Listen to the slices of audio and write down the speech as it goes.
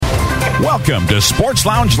Welcome to Sports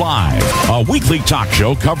Lounge Live, a weekly talk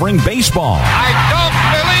show covering baseball. I don't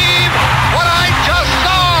believe what I just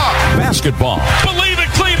saw. Basketball. Believe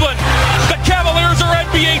it, Cleveland. The Cavaliers are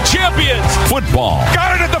NBA champions. Football.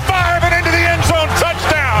 Got it at the 5 and into the end zone.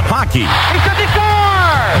 Touchdown. Hockey. He's got the score.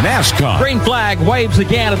 NASCAR. Green flag waves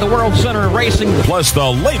again at the World Center of Racing. Plus the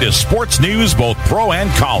latest sports news, both pro and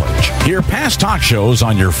college. Hear past talk shows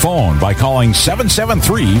on your phone by calling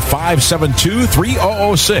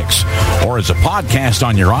 773-572-3006 or as a podcast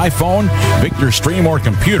on your iPhone, Victor Stream or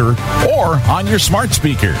computer, or on your smart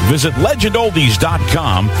speaker. Visit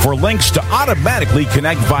legendoldies.com for links to automatically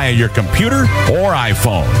connect via your computer or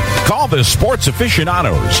iPhone. Call the Sports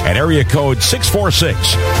Aficionados at area code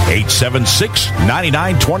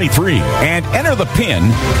 646-876-9923 and enter the PIN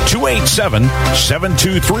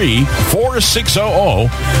 287-723-4600,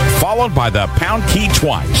 followed by the pound key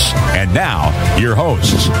twice. And now, your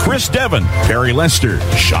hosts, Chris Devon, Perry Lester,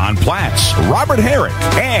 Sean Platts, Robert Herrick,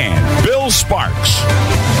 and Bill Sparks.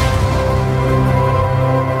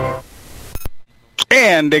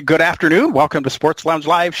 And good afternoon. Welcome to Sports Lounge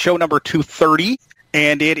Live, show number 230.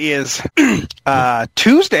 And it is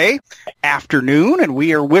Tuesday afternoon, and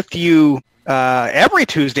we are with you every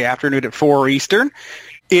Tuesday afternoon at 4 Eastern.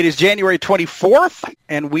 It is January 24th,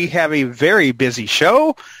 and we have a very busy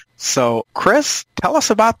show. So, Chris, tell us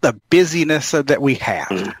about the busyness that we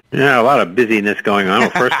have. Yeah, a lot of busyness going on. Well,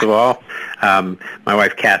 first of all, my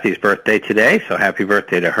wife Kathy's birthday today, so happy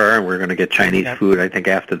birthday to her. And we're going to get Chinese food, I think,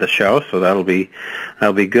 after the show, so that'll be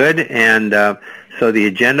good. And so the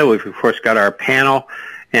agenda, we've, of course, got our panel.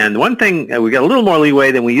 And one thing, we got a little more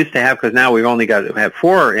leeway than we used to have because now we've only got to have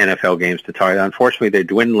 4 NFL games to talk about. Unfortunately, they're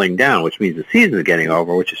dwindling down, which means the season is getting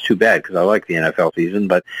over, which is too bad because I like the NFL season.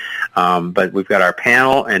 But we've got our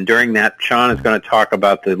panel, and during that, Sean is going to talk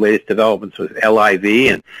about the latest developments with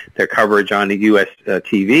LIV and their coverage on the U.S.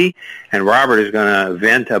 TV. And Robert is going to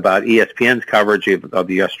vent about ESPN's coverage of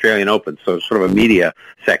the Australian Open, so sort of a media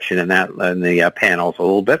section in the panels a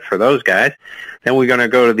little bit for those guys. Then we're going to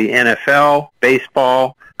go to the NFL,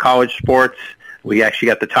 baseball, college sports. We actually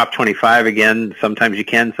got the top 25 again. Sometimes you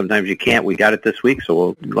can, sometimes you can't. We got it this week, so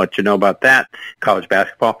we'll let you know about that. College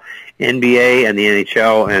basketball, NBA, and the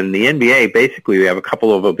NHL. And the NBA, basically, we have a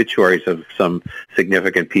couple of obituaries of some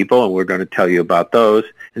significant people, and we're going to tell you about those.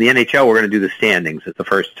 In the NHL, we're going to do the standings. It's the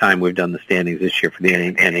first time we've done the standings this year for the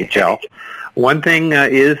NHL. One thing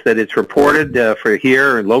is that it's reported for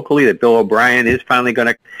here and locally that Bill O'Brien is finally going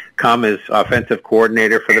to come as offensive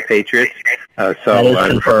coordinator for the Patriots.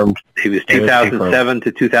 Confirmed. He was 2007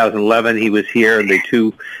 to 2011. He was here. The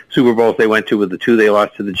 2 Super Bowls they went to were the 2 they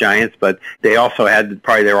lost to the Giants, but they also had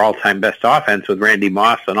probably their all-time best offense with Randy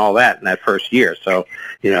Moss and all that in that first year. So,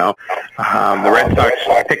 the Red Sox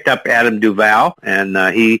picked up Adam Duvall, and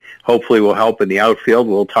he hopefully will help in the outfield.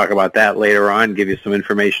 We'll talk about that later on, give you some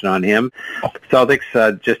information on him.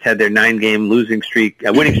 Celtics just had their 9-game winning streak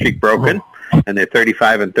broken. And they're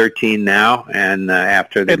 35-13 now, and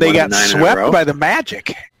after they got 9 swept by the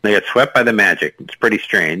Magic. They got swept by the Magic. It's pretty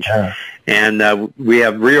strange. And we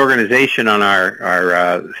have reorganization on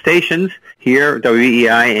our stations here,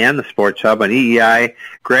 WEEI and the Sports Hub. On EEI,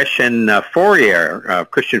 Gresh and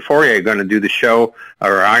Christian Fourier are going to do the show,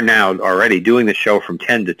 or are now already doing the show from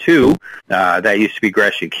 10 to 2. That used to be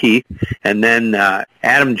Gresh and Keith. And then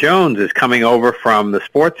Adam Jones is coming over from the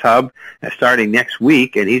Sports Hub starting next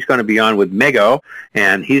week, and he's going to be on with Mego,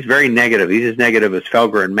 and he's very negative. He's as negative as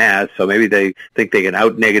Felger and Maz, so maybe they think they can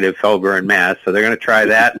out-negative Felger and Maz, so they're going to try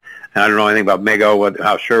that. I don't know anything about Mego,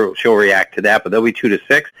 how sure she'll react to that, but they'll be 2 to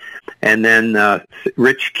 6. And then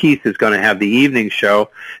Rich Keith is going to have the evening show.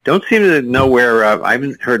 Don't seem to know where, I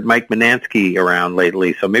haven't heard Mike Manansky around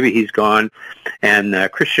lately, so maybe he's gone. And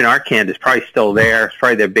Christian Arcand is probably still there. It's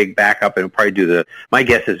probably their big backup, and he'll probably my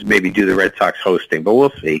guess is maybe do the Red Sox hosting, but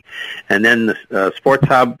we'll see. And then the Sports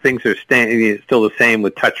Hub, things are still the same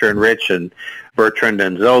with Toucher and Rich and Bertrand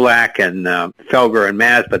and Zolak and Felger and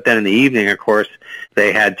Maz, but then in the evening, of course,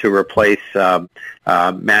 they had to replace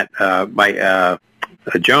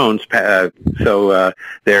Jones, so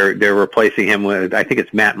they're replacing him with, I think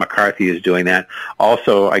it's Matt McCarthy is doing that.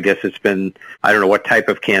 Also, I guess it's been, I don't know what type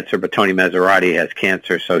of cancer, but Tony Maserati has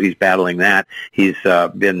cancer, so he's battling that. He's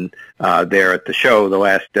been there at the show the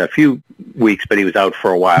last few weeks, but he was out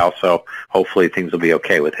for a while, so hopefully things will be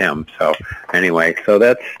okay with him. So anyway, so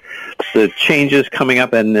that's the changes coming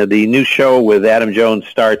up, and the new show with Adam Jones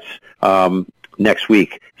starts next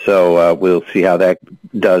week. So we'll see how that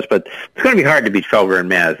does. But it's going to be hard to beat Felger and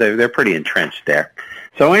Maz. They're pretty entrenched there.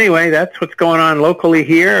 So anyway, that's what's going on locally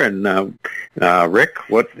here. And Rick,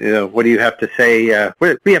 what do you have to say?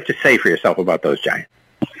 What do you have to say for yourself about those Giants?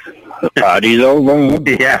 The party's over.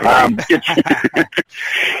 Yeah.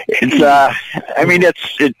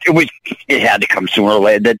 It had to come sooner or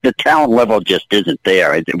later. The talent level just isn't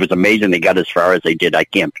there. It was amazing they got as far as they did. I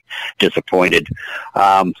can't be disappointed.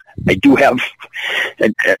 I do have,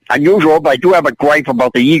 unusual, but I do have a gripe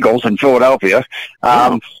about the Eagles in Philadelphia.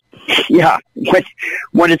 Yeah,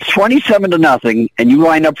 when it's 27-0 and you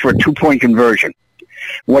line up for a 2-point conversion,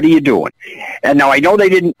 what are you doing? And now I know they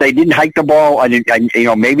didn't hike the ball. I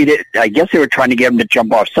guess they were trying to get them to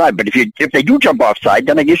jump offside. But if they do jump offside,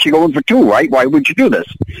 then I guess you're going for 2, right? Why would you do this?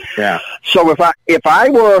 Yeah. So if I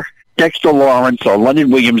were Dexter Lawrence or Leonard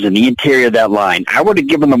Williams in the interior of that line, I would have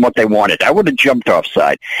given them what they wanted. I would have jumped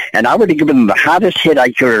offside, and I would have given them the hardest hit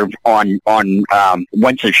I could on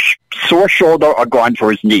Wentz's sore shoulder or gone for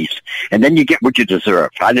his knees, and then you get what you deserve.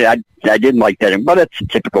 I didn't like that, but it's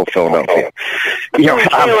typical Philadelphia.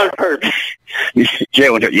 Jalen Hurts.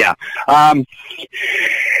 Jalen Hurts, yeah.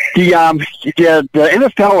 The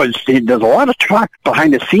NFL there's a lot of talk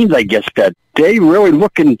behind the scenes, I guess, that they really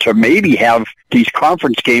looking to maybe have these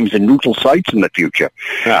conference games in neutral sites in the future,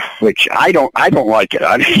 which I don't like it.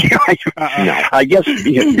 I guess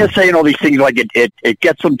just saying all these things like it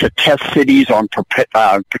gets them to test cities on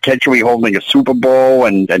potentially holding a Super Bowl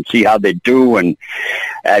and see how they do, and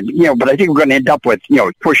but I think we're going to end up with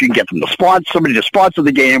pushing get them to somebody to sponsor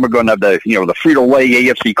the game. We're going to have the the Frito-Lay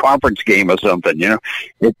AFC conference game or something.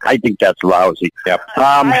 I think that's lousy. Yep.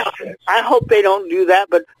 I hope they don't do that,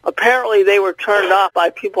 but apparently they were turned off by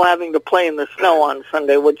people having to play in the snow on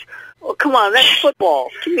Sunday, which, come on, that's football.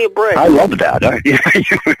 Give me a break. I love that. I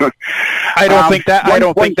don't think that. I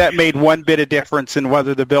don't think that made one bit of difference in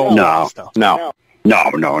whether the Bills. No.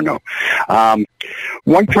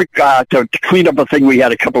 One quick to clean up a thing we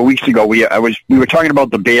had a couple of weeks ago. We were talking about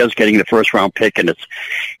the Bears getting the first round pick, and it's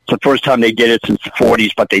the first time they did it since the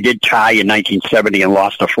 40s. But they did tie in 1970 and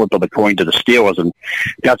lost a flip of the coin to the Steelers, and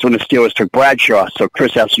that's when the Steelers took Bradshaw. So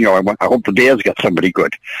Chris asked, I hope the Bears got somebody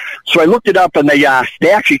good. So I looked it up, and they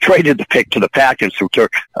actually traded the pick to the Packers, who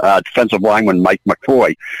took defensive lineman Mike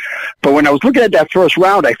McCoy. But when I was looking at that first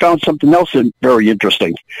round, I found something else very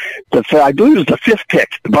interesting. I believe it was the 5th pick.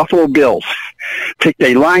 The Buffalo Bills picked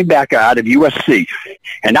a linebacker out of USC.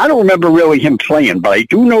 And I don't remember really him playing, but I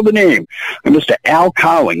do know the name, Mr. Al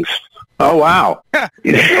Collins. Oh, wow.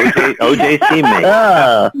 OJ's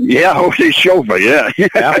teammate. Yeah, OJ's chauffeur, yeah.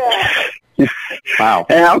 Wow.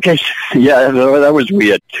 Okay, yeah, that was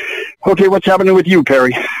weird. Okay, what's happening with you,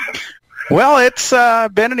 Perry? Well, it's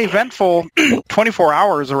been an eventful 24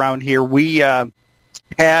 hours around here. We had,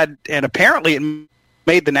 and apparently it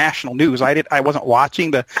made the national news. I wasn't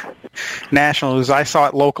watching the national news. I saw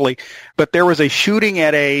it locally. But there was a shooting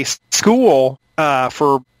at a school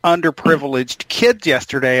for underprivileged kids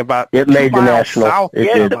yesterday about it made the national. South.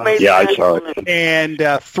 I saw it. And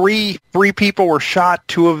three people were shot,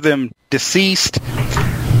 2 of them deceased.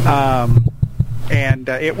 And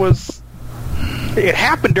it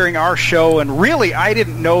happened during our show, and really I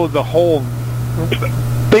didn't know the whole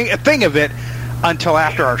thing of it until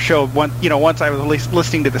after our show. Once I was at least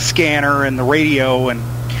listening to the scanner and the radio and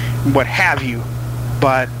what have you.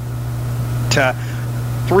 But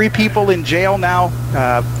 3 people in jail now,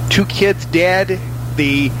 2 kids dead.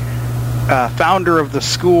 The founder of the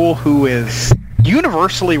school, who is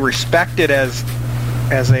universally respected as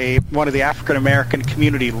one of the African American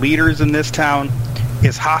community leaders in this town,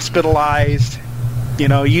 is hospitalized.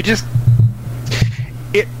 It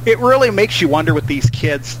really makes you wonder with these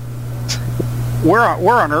kids. Where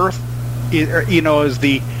on earth, is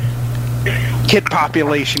the kid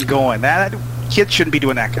population going? That kids shouldn't be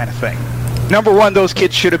doing that kind of thing. Number one, those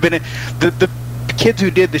kids should have been the kids who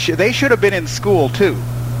did the shit. They should have been in school too.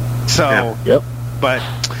 So, Yep. But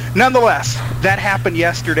nonetheless, that happened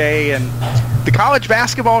yesterday, and the college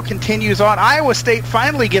basketball continues on. Iowa State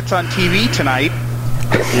finally gets on TV tonight.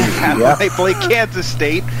 They play Kansas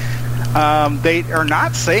State. They are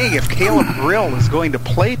not saying if Caleb Grill is going to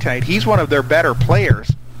play tonight. He's one of their better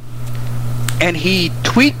players. And he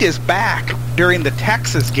tweaked his back during the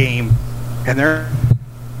Texas game, and they're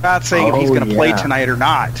not saying if he's going to play tonight or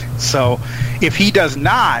not. So if he does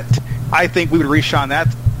not, I think we would reach on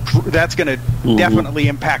that. That's going to definitely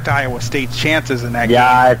impact Iowa State's chances in that game.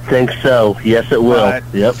 Yeah, I think so. Yes, it will. But,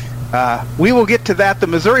 yep. We will get to that. The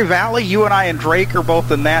Missouri Valley, you and I and Drake are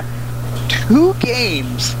both in that. 2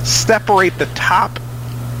 games separate the top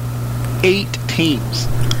 8 teams.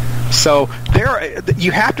 So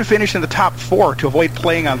you have to finish in the top 4 to avoid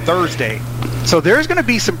playing on Thursday. So there's going to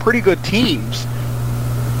be some pretty good teams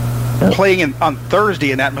playing on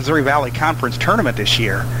Thursday in that Missouri Valley Conference tournament this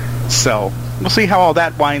year. So we'll see how all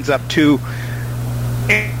that winds up too.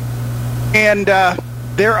 And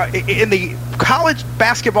there in the college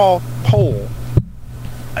basketball poll,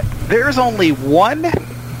 there's only one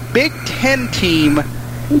Big Ten team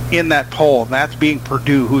in that poll, and that's being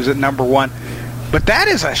Purdue, who's at number 1. But that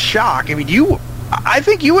is a shock. I mean, I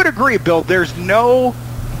think you would agree, Bill. There's no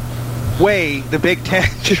way the Big Ten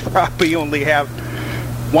should probably only have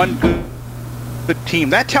one good team.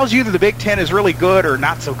 That tells you that the Big Ten is really good or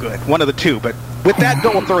not so good, one of the two. But with that,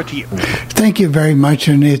 Bill, we'll throw it to you. Thank you very much,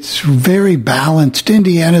 and it's very balanced.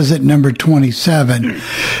 Indiana's at number 27.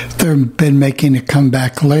 They've been making a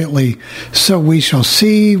comeback lately, so we shall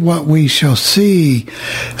see what we shall see.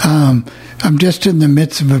 I'm just in the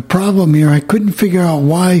midst of a problem here. I couldn't figure out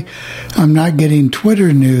why I'm not getting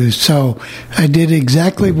Twitter news, so I did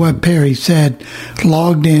exactly what Perry said,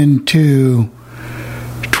 logged into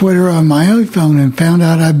Twitter on my iPhone and found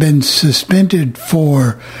out I've been suspended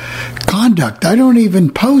for conduct. I don't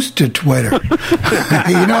even post to Twitter. You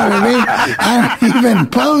know what I mean? I don't even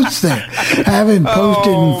post there. I haven't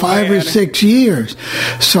posted in 5 or 6 years.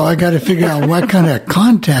 So I got to figure out what kind of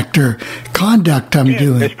conduct I'm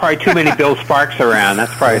doing. There's probably too many Bill Sparks around.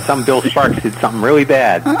 That's probably some Bill Sparks did something really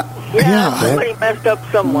bad. Somebody messed up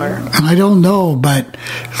somewhere. I don't know, but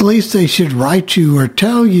at least they should write you or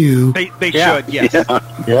tell you. They should, yes.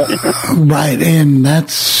 Right, and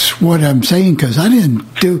that's what I'm saying, because I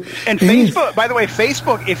didn't do And Facebook, by the way,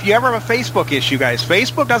 Facebook, if you ever have a Facebook issue, guys,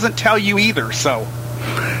 Facebook doesn't tell you either, so.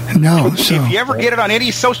 No, so. If you ever get it on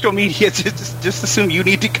any social media, just assume you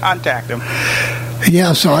need to contact them.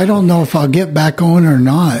 Yeah, so I don't know if I'll get back on or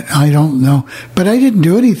not. I don't know. But I didn't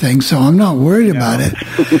do anything, so I'm not worried about it.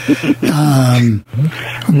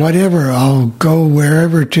 Whatever, I'll go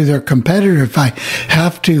wherever to their competitor if I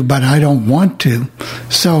have to, but I don't want to.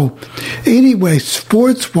 So anyway,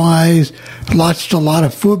 sports-wise, watched a lot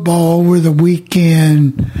of football over the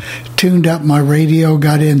weekend, tuned up my radio,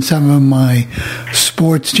 got in some of my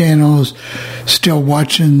sports channels, still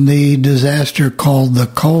watching the disaster called the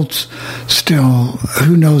Colts. Still,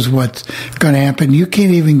 who knows what's going to happen. You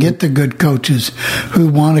can't even get the good coaches who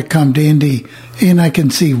want to come to Indy, and I can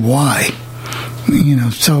see why. You know,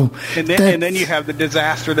 so and then you have the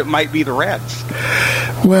disaster that might be the Reds.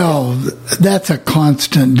 Well, that's a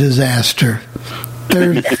constant disaster.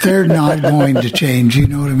 They're not going to change. You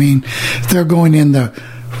know what I mean? They're going in the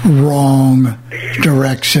wrong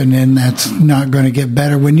direction, and that's not going to get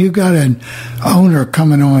better. When you got an owner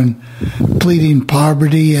coming on pleading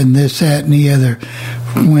poverty and this, that, and the other,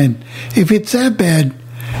 if it's that bad,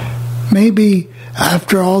 maybe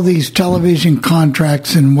after all these television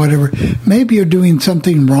contracts and whatever, maybe you're doing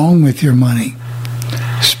something wrong with your money.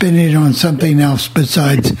 Spend it on something else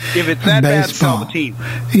besides if it's that baseball. Bad, sell the team.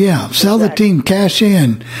 Yeah, sell the team, cash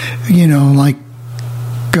in, you know, like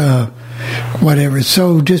whatever.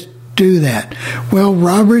 So just do that. Well,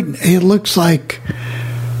 Robert, it looks like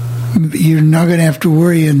you're not going to have to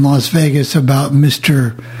worry in Las Vegas about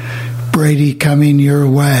Mr. Brady coming your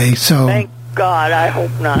way. So thank God, I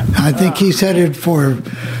hope not. I think he's headed for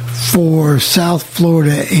South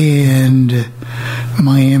Florida and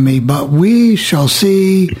Miami, but we shall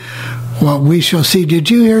see what we shall see. Did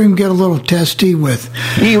you hear him get a little testy with?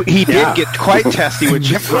 He did get quite testy with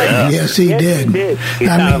Jim Brady. Yes, he did. He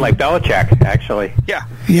sounded like Belichick, actually. Yeah.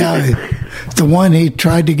 The one he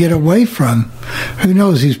tried to get away from. Who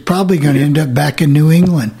knows? He's probably going to end up back in New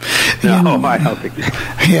England. No, I don't think so.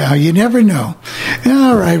 Yeah, you never know.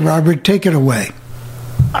 All right, Robert, take it away.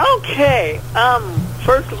 Okay.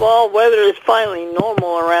 First of all, weather is finally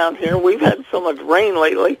normal around here. We've had so much rain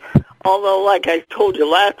lately. Although, like I told you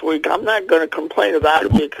last week, I'm not going to complain about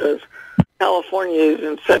it because California is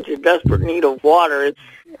in such a desperate need of water.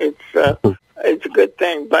 It's a good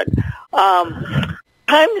thing. But time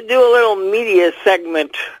to do a little media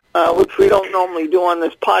segment, which we don't normally do on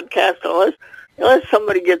this podcast unless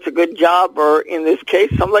somebody gets a good job, or in this case,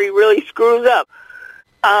 somebody really screws up.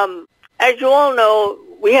 As you all know,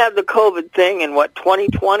 we had the COVID thing in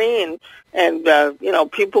 2020,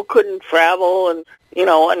 and people couldn't travel, and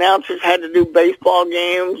announcers had to do baseball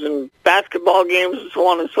games and basketball games and so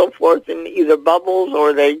on and so forth in either bubbles,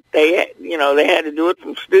 or they had to do it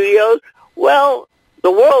from studios. Well,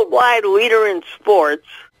 the worldwide leader in sports,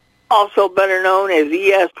 also better known as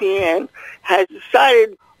ESPN, has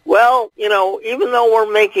decided, well, even though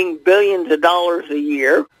we're making billions of dollars a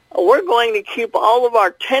year, we're going to keep all of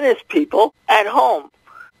our tennis people at home.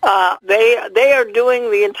 They are doing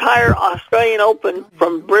the entire Australian Open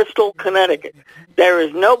from Bristol, Connecticut. There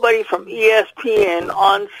is nobody from ESPN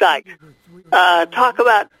on site. Talk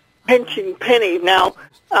about pinching pennies. Now,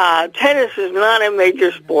 tennis is not a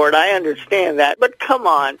major sport. I understand that. But come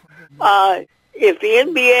on. if the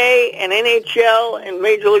NBA and NHL and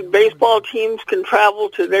Major League Baseball teams can travel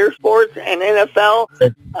to their sports and NFL,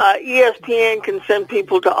 ESPN can send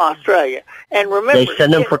people to Australia. And remember, they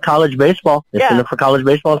send them for college baseball. They send them for college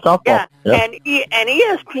baseball and softball. Yeah, yep. and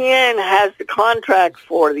ESPN has the contract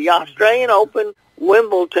for the Australian Open,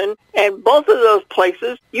 Wimbledon, and both of those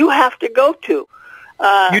places you have to go to.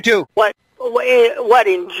 You do. What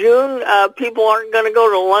in June? People aren't going to go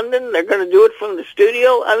to London. They're going to do it from the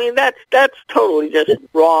studio. I mean, that's totally just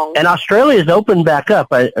wrong. And Australia's open back up.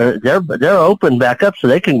 They're open back up, so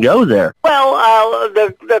they can go there. Well,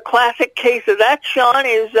 the classic case of that, Sean,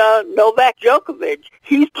 is Novak Djokovic.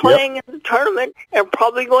 He's playing in the tournament and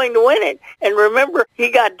probably going to win it. And remember, he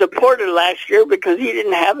got deported last year because he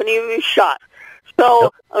didn't have any of his shots.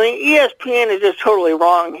 So, I mean, ESPN is just totally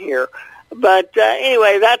wrong here. But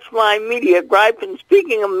anyway, that's my media gripe. And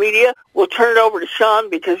speaking of media, we'll turn it over to Sean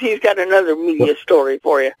because he's got another media story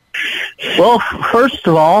for you. Well, first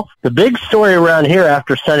of all, the big story around here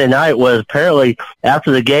after Sunday night was apparently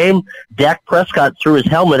after the game, Dak Prescott threw his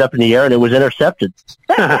helmet up in the air and it was intercepted.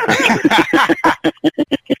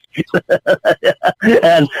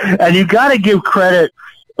 and you got to give credit,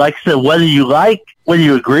 like I said, whether you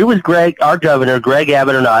agree with our governor, Greg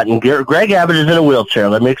Abbott, or not. And Greg Abbott is in a wheelchair.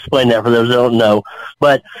 Let me explain that for those who don't know.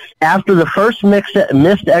 But after the first missed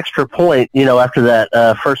extra point, after that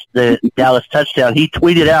the Dallas touchdown, he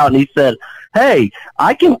tweeted out and he said, "Hey,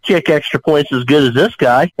 I can kick extra points as good as this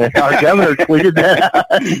guy." And our governor tweeted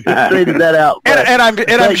that out.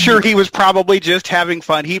 And I'm sure he was probably just having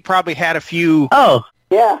fun. He probably had a few.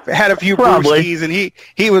 Had a few brewskis, and he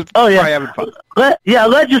was probably having fun.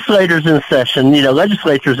 Legislators in session.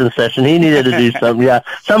 Legislatures in session. He needed to do something. Yeah,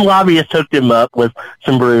 some lobbyists hooked him up with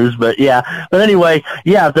some brews, but yeah. But anyway,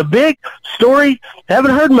 the big story.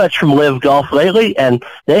 Haven't heard much from Live Golf lately, and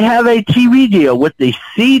they have a TV deal with the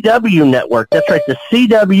CW network. That's right, the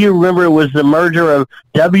CW. Remember, it was the merger of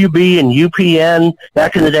WB and UPN.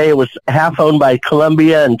 Back in the day, it was half owned by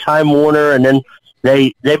Columbia and Time Warner, and then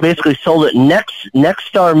They basically sold it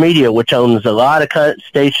Nexstar Media, which owns a lot of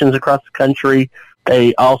stations across the country.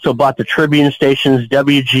 They also bought the Tribune stations,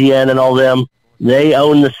 WGN and all them. They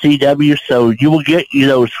own the CW, so you will get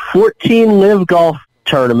those 14 Live Golf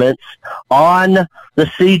tournaments on the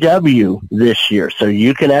CW this year. So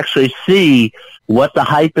you can actually see what the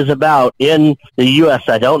hype is about in the U.S.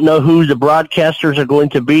 I don't know who the broadcasters are going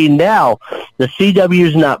to be now. The CW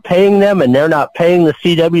is not paying them, and they're not paying the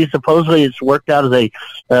CW. Supposedly, it's worked out as a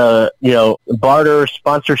barter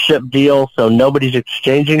sponsorship deal, so nobody's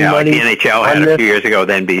exchanging money. Like the NHL had a few years ago with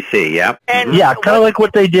NBC. And kind of like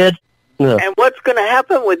what they did. Yeah. And what's going to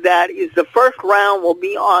happen with that is the first round will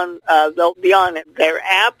be on. They'll be on their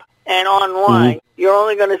app and online. Mm-hmm. You're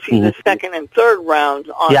only going to see the second and third rounds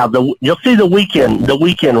on. Yeah, you'll see the weekend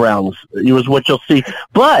rounds. Is what you'll see.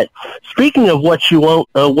 But speaking of what you will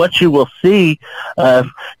see, if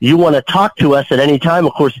you want to talk to us at any time,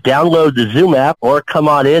 of course, download the Zoom app or come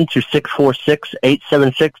on in to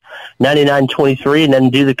 646-876-9923 and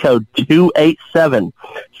then do the code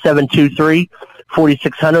 287-723.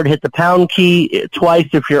 4600, hit the pound key twice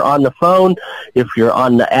if you're on the phone. If you're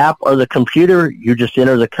on the app or the computer, you just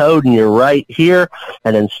enter the code and you're right here.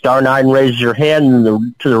 And then *9 raises your hand,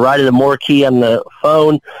 and to the right of the more key on the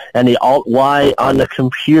phone, and the Alt-Y on the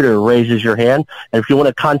computer raises your hand. And if you want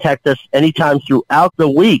to contact us anytime throughout the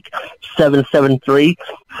week,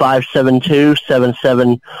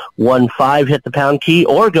 773-572-7715, hit the pound key,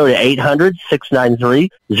 or go to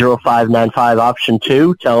 800-693-0595, option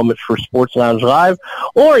 2. Tell them it's for Sports Lounge Live.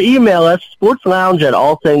 Or email us,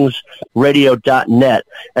 sportslounge@allthingsradio.net.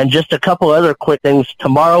 And just a couple other quick things.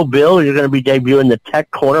 Tomorrow, Bill, you're going to be debuting the Tech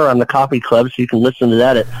Corner on the Coffee Club, so you can listen to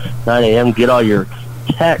that at 9 a.m., get all your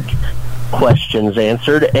tech questions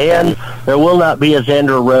answered. And there will not be a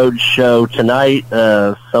Xander Rhodes show tonight.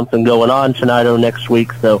 Something going on tonight or next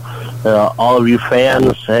week, so all of you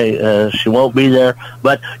fans, hey, she won't be there.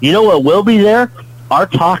 But you know what will be there? Our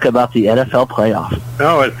talk about the NFL playoff.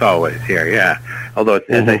 Oh, it's always here, yeah. Although,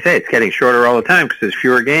 as I say, it's getting shorter all the time because there's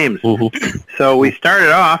fewer games. So we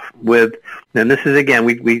started off with, and this is, again,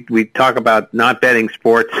 we talk about not betting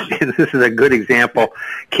sports. This is a good example.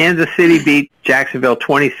 Kansas City beat Jacksonville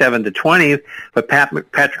 27-20, but Patrick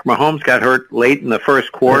Mahomes got hurt late in the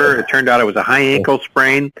first quarter. It turned out it was a high ankle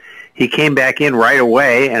sprain. He came back in right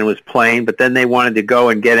away and was playing, but then they wanted to go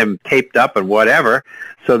and get him taped up and whatever.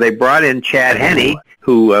 So they brought in Chad Henne,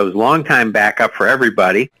 who was longtime backup for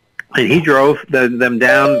everybody. And he drove them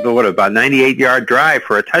down, about 98-yard drive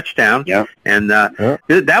for a touchdown. Yeah. And that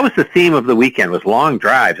was the theme of the weekend, was long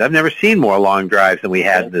drives. I've never seen more long drives than we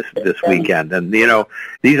had this weekend. And,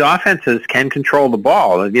 these offenses can control the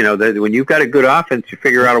ball. When you've got a good offense, you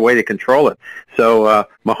figure out a way to control it. So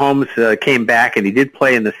Mahomes came back, and he did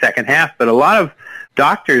play in the second half. But a lot of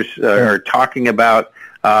doctors are talking about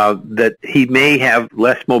that he may have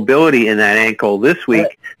less mobility in that ankle this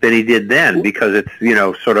week than he did then, because it's,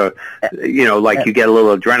 like you get a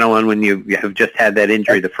little adrenaline when you have just had that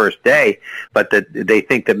injury the first day, but that they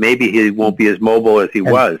think that maybe he won't be as mobile as he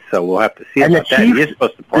was. So we'll have to see about that. He is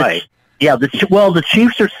supposed to play. The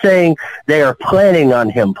Chiefs are saying they are planning on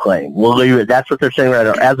him playing. That's what they're saying right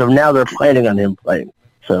now. As of now, they're planning on him playing.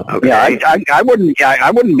 So I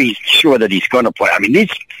wouldn't be sure that he's going to play. I mean, this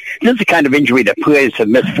is the kind of injury that players have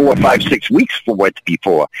missed 4, 5, 6 weeks for it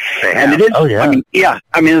before. And it is. Oh, yeah.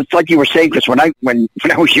 I mean, it's like you were saying, because when I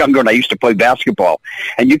was younger and I used to play basketball,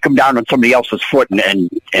 and you come down on somebody else's foot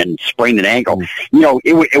and sprain an ankle,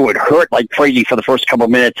 it would hurt like crazy for the first couple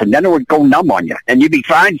of minutes, and then it would go numb on you, and you'd be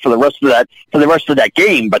fine for the rest of that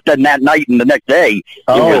game. But then that night and the next day,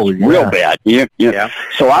 it was real bad. Yeah.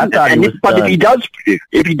 So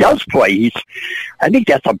if he does play, I think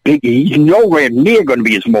that's he's nowhere near going to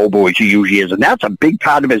be as mobile as he usually is, and that's a big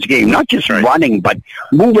part of his game, not just running, but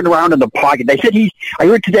moving around in the pocket. They said I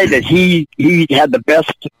heard today that he had the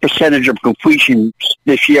best percentage of completion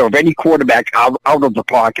this year of any quarterback out of the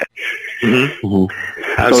pocket. Mm-hmm.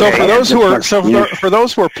 Okay. So for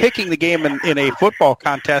those who are picking the game in a football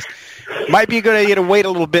contest, might be a good idea to wait a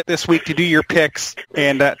little bit this week to do your picks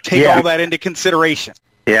and take all that into consideration.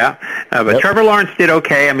 Yeah, but Trevor Lawrence did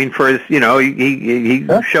okay. I mean, for his, he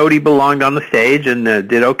showed he belonged on the stage and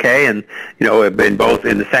did okay, and in both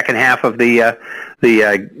in the second half of the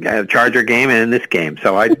Charger game and in this game.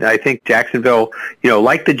 So I think Jacksonville,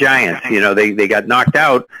 like the Giants, they got knocked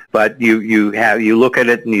out, but you look at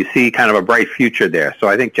it and you see kind of a bright future there. So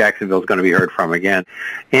I think Jacksonville's going to be heard from again.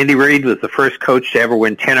 Andy Reid was the first coach to ever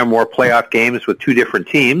win 10 or more playoff games with 2 different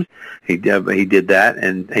teams. He did that,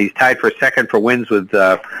 and he's tied for second for wins in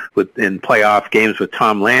playoff games with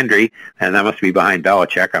Tom Landry, and that must be behind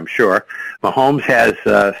Belichick, I'm sure. Mahomes has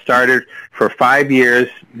started for 5 years,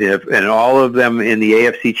 and all of them in the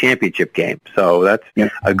AFC Championship game. So that's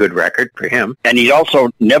a good record for him. And he's also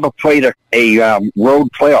never played a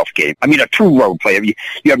road playoff game. I mean, a true road playoff.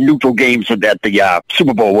 You have neutral games at the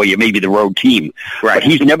Super Bowl where you may be the road team. Right. But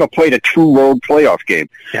he's never played a true road playoff game.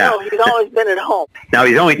 Yeah. No, he's always been at home. Now,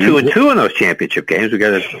 he's only 2-2 in those championship games. We've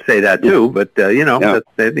got to say that, too. But,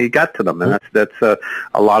 he got to them, and that's a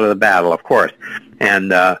lot of the battle, of course.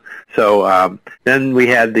 And so then we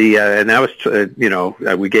had and that was,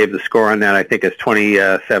 we gave the score on that, I think, as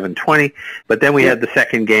 27-20. But then we had the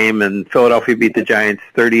second game, and Philadelphia beat the Giants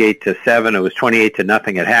 38-7. It was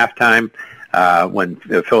 28-0 at halftime when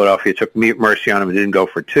Philadelphia took mercy on them and didn't go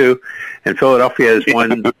for 2. And Philadelphia has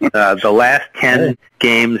won the last 10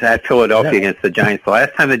 games at Philadelphia against the Giants. The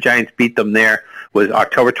last time the Giants beat them there was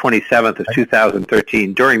October 27th of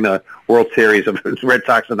 2013 during the World Series of the Red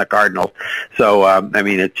Sox and the Cardinals. So, I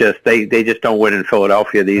mean, it just they just don't win in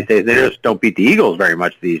Philadelphia these days. They just don't beat the Eagles very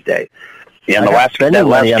much these days. Yeah, and the last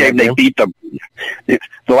game they beat them. The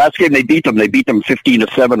last game they beat them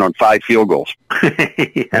 15-7 on 5 field goals.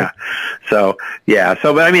 Yeah. So,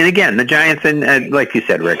 but I mean, again, the Giants, and like you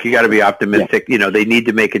said, Rick, you got to be optimistic. Yeah. They need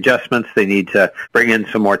to make adjustments. They need to bring in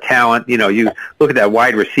some more talent. You look at that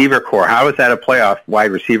wide receiver core. How is that a playoff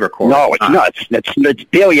wide receiver core? No, it's not. It's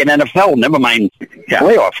barely an NFL. Never mind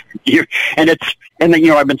playoff. And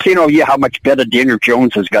then, I've been saying all year how much better Daniel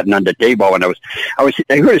Jones has gotten under Daboll, and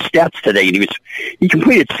I heard his stats today, and he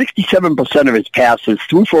completed 67% of his passes,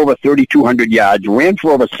 threw for over 3,200 yards, ran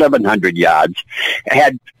for over 700 yards,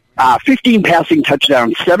 had 15 passing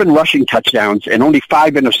touchdowns, 7 rushing touchdowns, and only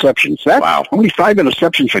 5 interceptions. Wow. Only 5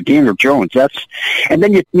 interceptions for Daniel Jones. And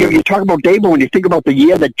then you talk about Daboll, and you think about the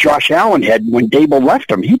year that Josh Allen had when Daboll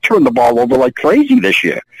left him. He turned the ball over like crazy this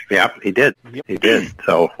year. Yeah, he did. He did.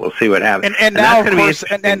 So we'll see what happens. And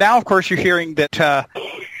now, of course, you're hearing that.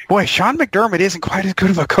 Sean McDermott isn't quite as good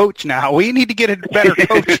of a coach now. We need to get a better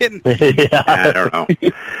coach in. I don't know.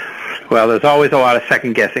 Well, there's always a lot of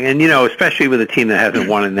second guessing, and especially with a team that hasn't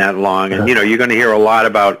won in that long, and you're going to hear a lot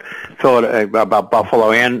about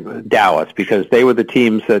Buffalo and Dallas, because they were the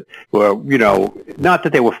teams that were, not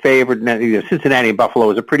that they were favored. Cincinnati and Buffalo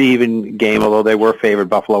was a pretty even game, although they were favored.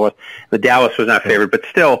 Buffalo was. The Dallas was not favored, but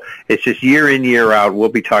still, it's just year in, year out. We'll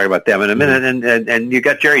be talking about them in a minute, and you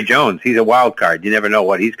got Jerry Jones. He's a wild card. You never know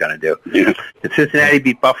what he's going to do. Yeah. And Cincinnati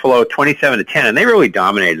beat Buffalo 27-10, and they really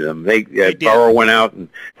dominated them. Burrow went out and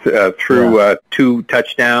threw 2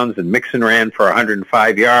 touchdowns, and Mixon ran for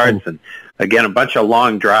 105 yards, and again, a bunch of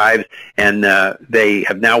long drives, and they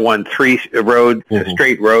have now won 3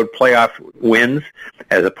 straight road playoff wins,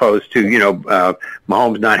 as opposed to,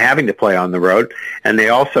 Mahomes not having to play on the road. And they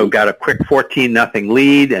also got a quick 14-0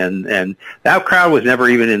 lead, and that crowd was never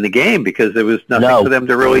even in the game because there was nothing for them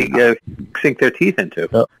to really sink their teeth into.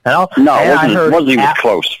 It wasn't even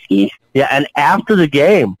close. Yeah, and after the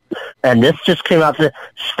game, and this just came out,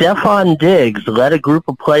 Stephon Diggs led a group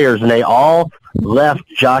of players, and they all left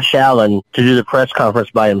Josh Allen to do the press conference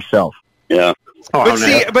by himself. Yeah.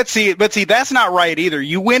 But see, that's not right either.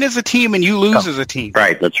 You win as a team and you lose as a team.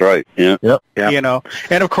 Right. That's right. Yeah. Yep.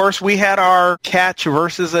 And of course we had our catch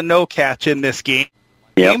versus a no catch in this game.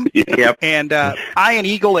 Yep. And Ian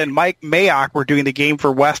Eagle and Mike Mayock were doing the game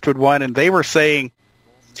for Westwood One, and they were saying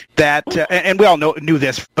that, and we all knew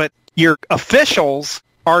this, but your officials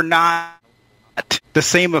are not the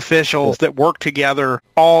same officials that work together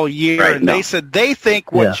all year. Right, and they said they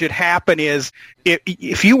think what should happen is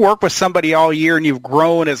if you work with somebody all year and you've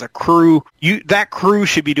grown as a crew, that crew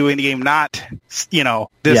should be doing the game, not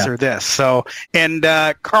this or this. So, and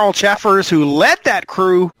Carl Cheffers, who led that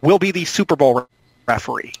crew, will be the Super Bowl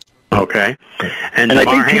referee. Okay. And I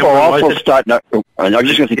think people are also starting to, I was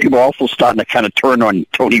just going to say, people are also starting to kind of turn on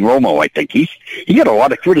Tony Romo. I think he got a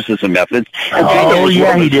lot of criticism methods.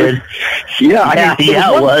 He did. Yeah,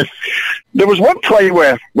 it was. There was one play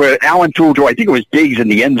where Allen threw to, I think it was Diggs in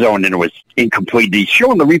the end zone, and it was incomplete. He's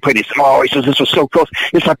showing the replay. He says, this was so close.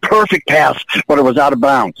 It's a perfect pass, but it was out of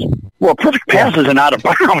bounds. Well, a perfect pass isn't out of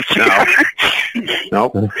bounds.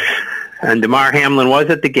 Nope. And DeMar Hamlin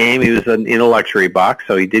was at the game. He was in a luxury box,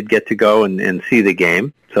 so he did get to go and see the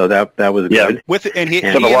game. So that was good.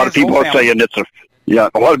 A lot of people are saying it's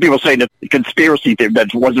a lot of people saying it's a conspiracy theory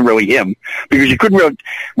that wasn't really him, because you couldn't really,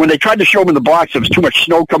 when they tried to show him in the box, there was too much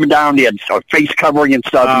snow coming down. He had a face covering and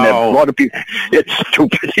stuff, and a lot of people, it's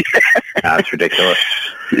stupid. That's ridiculous.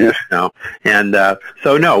 Yeah. No. And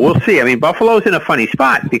so no, we'll see. I mean, Buffalo's in a funny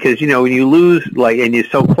spot because when you lose and you're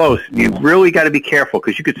so close, you really got to be careful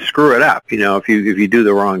because you could screw it up. If you do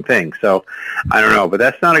the wrong thing. So I don't know, but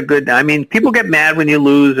that's not a good. I mean, people get mad when you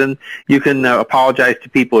lose, and you can apologize to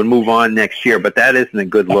people and move on next year. But that isn't a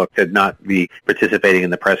good look to not be participating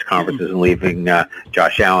in the press conferences and leaving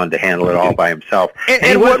Josh Allen to handle it all by himself.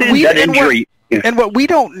 And what we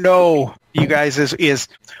don't know, you guys, is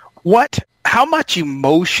how much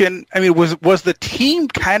emotion. I mean, was the team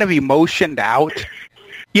kind of emotioned out?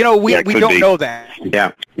 We don't know that.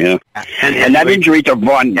 Yeah. And that injury to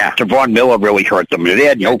Von Miller really hurt them. They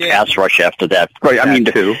had no pass rush after that. I mean,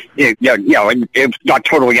 too. And it's not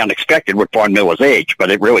totally unexpected with Von Miller's age, but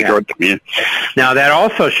it really hurt them. Yeah. Now, that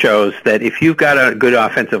also shows that if you've got a good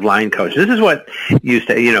offensive line coach, this is what used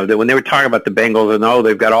to, that when they were talking about the Bengals and,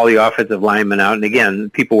 they've got all the offensive linemen out, and again,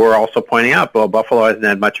 people were also pointing out, well, Buffalo hasn't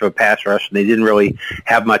had much of a pass rush, and they didn't really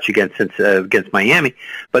have much against Miami.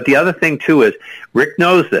 But the other thing, too, is Rick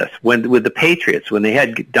knows this. With the Patriots, when they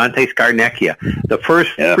had Dante Scarnecchia, the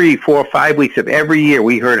first 3, 4, 5 weeks of every year,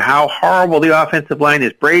 we heard how horrible the offensive line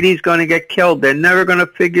is. Brady's going to get killed. They're never going to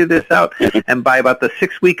figure this out. And by about the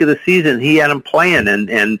 6th week of the season, he had them playing,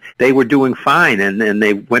 and they were doing fine, and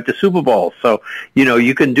they went to Super Bowls. So,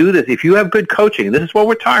 you can do this. If you have good coaching, this is what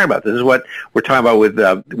we're talking about. This is what we're talking about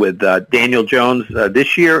with Daniel Jones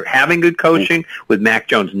this year, having good coaching, with Mac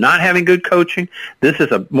Jones not having good coaching. This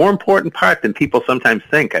is a more important part than people sometimes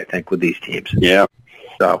think, I think, with these teams. Yeah.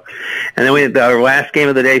 So, and then we had our last game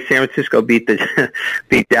of the day. San Francisco beat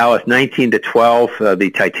Dallas 19-12.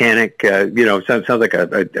 The Titanic, sounds like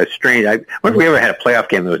a strange. I wonder if we ever had a playoff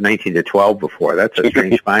game that was 19-12 before. That's a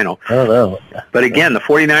strange final. I don't know. But again, the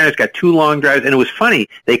 49ers got 2 long drives, and it was funny.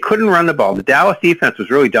 They couldn't run the ball. The Dallas defense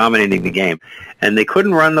was really dominating the game, and they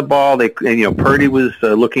couldn't run the ball. Purdy was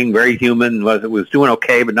looking very human. Was doing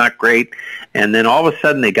okay, but not great. And then all of a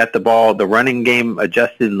sudden, they got the ball. The running game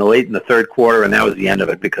adjusted late in the third quarter, and that was the end of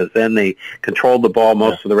it, because then they controlled the ball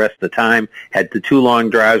most of the rest of the time, had the 2 long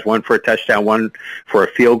drives, one for a touchdown, one for a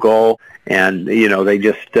field goal, and they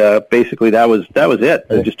just basically that was it.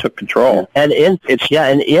 They just took control. And in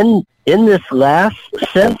this last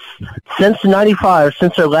since '95,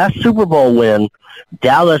 since their last Super Bowl win,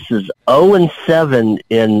 Dallas is 0-7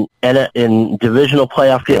 in divisional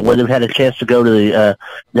playoff game where they've had a chance to go to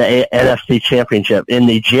the NFC Championship in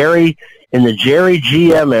the Jerry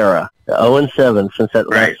GM era. 0-7 since that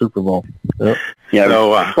last Super Bowl. Yep. Yeah, so,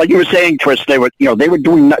 like you were saying, Chris, they were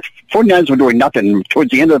doing 49ers were doing nothing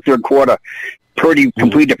towards the end of the third quarter. Purdy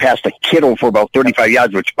completed a pass to Kittle for about 35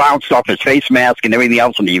 yards, which bounced off his face mask and everything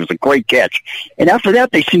else, and he was a great catch. And after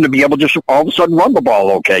that, they seemed to be able to just all of a sudden run the ball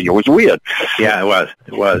okay. It was weird. Yeah, it was.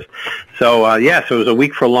 So, so it was a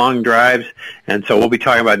week for long drives, and so we'll be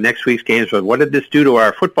talking about next week's games, but what did this do to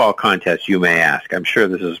our football contest, you may ask? I'm sure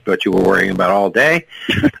this is what you were worrying about all day.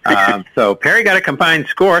 So Perry got a combined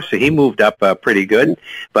score, so he moved up pretty good,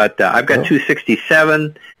 but I've got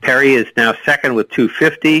 267. Perry is now second with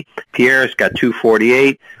 250. Pierre's got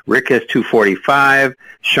 248. Rick has 245.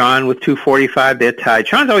 Sean with 245. They're tied.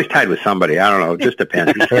 Sean's always tied with somebody. I don't know. It just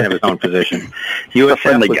depends. He can't have his own position. USF, a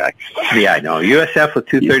friendly guy. Yeah, I know. USF with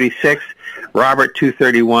 236. Robert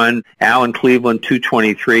 231, Alan Cleveland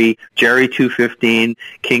 223, Jerry 215,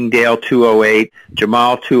 King Dale 208,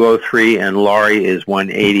 Jamal 203, and Laurie is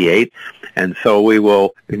 188. And so we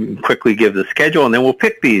will quickly give the schedule, and then we'll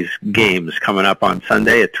pick these games coming up on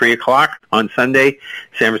Sunday at 3 o'clock on Sunday,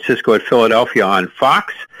 San Francisco at Philadelphia on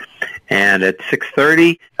Fox, and at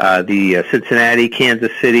 6:30, the Cincinnati,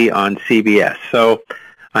 Kansas City on CBS. So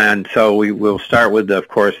we will start with, of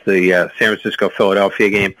course, the San Francisco-Philadelphia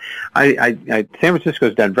game. San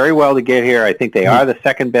Francisco's done very well to get here. I think they are the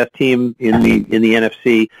second best team in the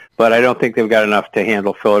NFC, but I don't think they've got enough to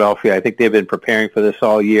handle Philadelphia. I think they've been preparing for this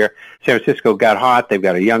all year. San Francisco got hot. They've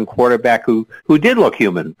got a young quarterback who did look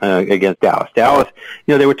human against Dallas. Dallas,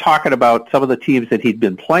 they were talking about some of the teams that he'd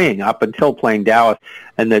been playing up until playing Dallas,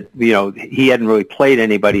 and that he hadn't really played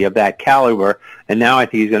anybody of that caliber. And now I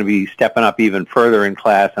think he's going to be stepping up even further in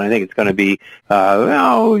class, and I think it's going to be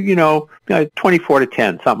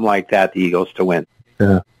 24-10, something like that. The Eagles to win.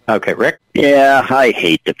 Yeah. Okay, Rick? Yeah, I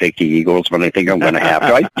hate to pick the Eagles, but I think I'm going to have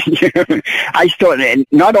to. I still, and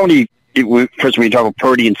not only, because we talk about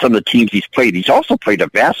Purdy and some of the teams he's played, he's also played a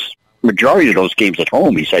vast majority of those games at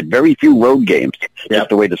home. He's had very few road games. That's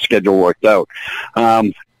the way the schedule worked out.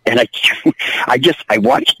 And I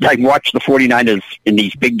watched the 49ers in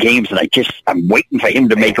these big games, and I'm waiting for him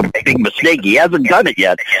to make a big mistake. He hasn't done it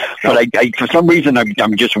yet, but I for some reason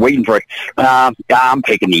I'm just waiting for it. I'm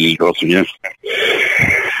picking the Eagles.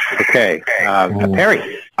 Okay,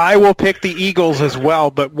 Perry. I will pick the Eagles as well,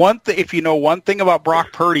 but if you know one thing about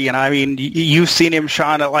Brock Purdy, and I mean, you've seen him,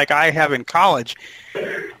 Sean, like I have in college,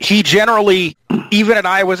 he generally, even at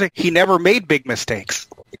Iowa, he never made big mistakes.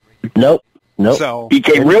 Nope. So he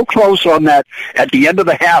came real close on that at the end of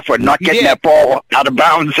the half, or not getting that ball out of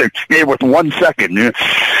bounds with 1 second.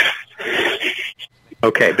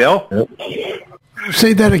 Okay, Bill?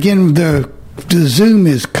 Say that again. The Zoom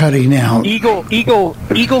is cutting out. Eagles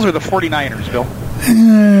are the 49ers, Bill.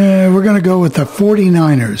 We're going to go with the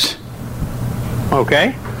 49ers.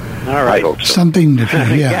 Okay. All right. Something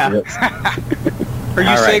different, yeah. Are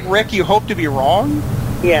you saying, Rick, you hope to be wrong?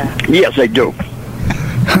 Yeah. Yes, I do.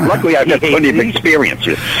 Luckily, I've had plenty of experience.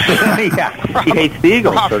 Yeah, he hates the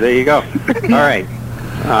Eagles, so there you go. All right.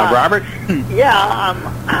 Robert? Yeah,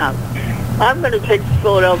 I'm going to take the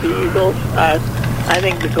Philadelphia Eagles. I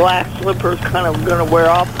think the glass slipper is kind of going to wear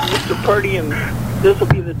off Mr. Purdy, and this will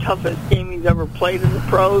be the toughest game he's ever played in the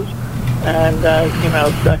pros. And,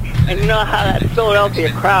 and you know how that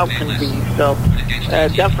Philadelphia crowd can be, so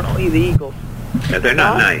definitely the Eagles. Yeah, they're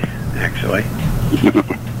not nice, actually.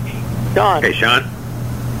 Don. Okay, Sean?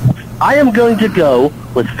 I am going to go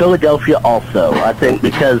with Philadelphia also. I think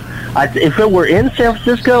because if it were in San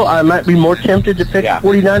Francisco, I might be more tempted to pick the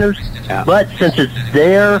 49ers. Yeah. But since it's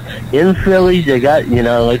there in Philly, they got,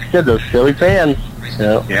 like I said, those Philly fans.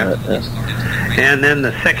 And then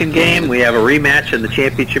the second game, we have a rematch in the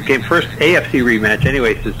championship game. First AFC rematch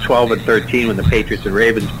anyway since 12-13 when the Patriots and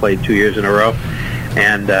Ravens played 2 years in a row.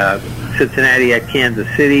 And Cincinnati at Kansas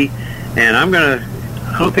City. And I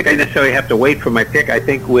don't think I necessarily have to wait for my pick. I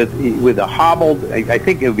think with a hobbled, I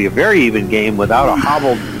think it would be a very even game without a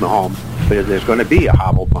hobbled Mahomes, but there's going to be a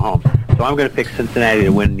hobbled Mahomes. So I'm going to pick Cincinnati to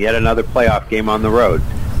win yet another playoff game on the road.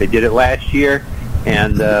 They did it last year,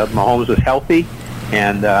 and Mahomes was healthy,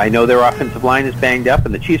 and I know their offensive line is banged up,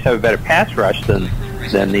 and the Chiefs have a better pass rush than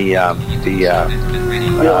the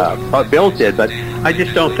Bills did, but I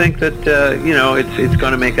just don't think that it's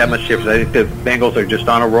going to make that much difference. I think the Bengals are just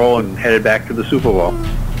on a roll and headed back to the Super Bowl.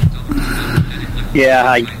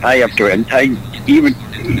 Yeah, I have to. And even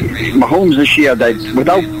Mahomes this year,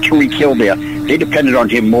 without Tyreek Hill there, they depended on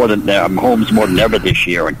him Mahomes more than ever this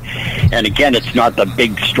year. And again, it's not the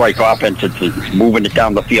big strike offense; it's moving it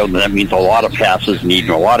down the field, and that means a lot of passes and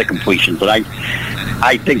even a lot of completions. And I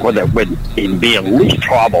think with in being least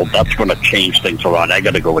hobbled, that's going to change things around. I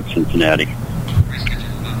got to go with Cincinnati.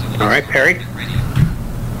 All right, Perry?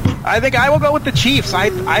 I think I will go with the Chiefs.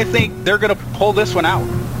 I think they're going to pull this one out.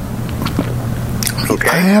 Okay.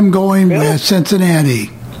 I am going with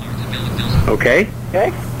Cincinnati. Okay.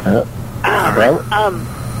 Okay.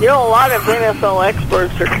 You know, a lot of NFL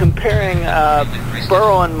experts are comparing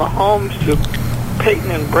Burrow and Mahomes to Peyton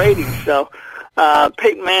and Brady. So,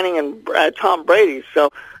 Peyton Manning and Tom Brady. So,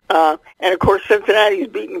 and of course, Cincinnati's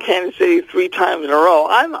beaten Kansas City 3 times in a row.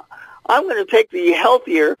 I'm going to take the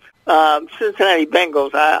healthier Cincinnati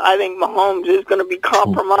Bengals. I think Mahomes is going to be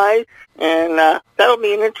compromised, and that'll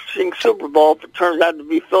be an interesting Super Bowl if it turns out to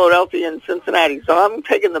be Philadelphia and Cincinnati. So I'm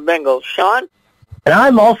taking the Bengals. Sean? And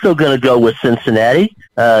I'm also going to go with Cincinnati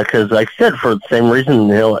because, like I said, for the same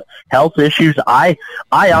reason, health issues. I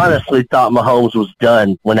honestly thought Mahomes was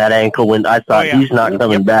done when that ankle went. I thought he's not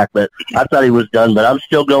coming back, but I thought he was done. But I'm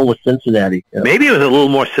still going with Cincinnati. Yeah. Maybe it was a little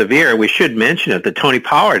more severe. We should mention it. That Tony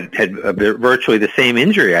Pollard had virtually the same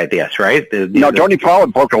injury, I guess, right? Tony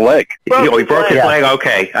Pollard broke a leg. He broke his leg.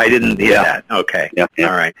 Okay, I didn't hear that. Okay,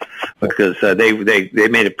 all right, because they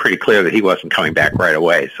made it pretty clear that he wasn't coming back right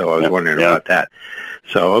away. So I was wondering about that.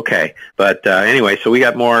 So, okay. But anyway, so we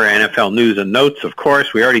got more NFL news and notes, of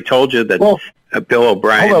course. We already told you that Bill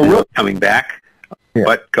O'Brien is coming back. Yeah.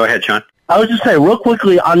 But go ahead, Sean. I was just saying real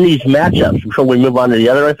quickly on these matchups before we move on to the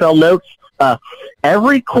other NFL notes.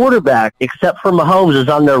 Every quarterback except for Mahomes is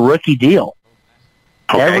on their rookie deal.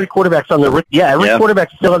 Okay. Every quarterback's on their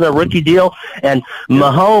quarterback's still on their rookie deal, and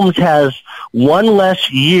Mahomes has one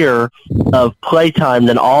less year of play time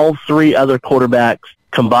than all 3 other quarterbacks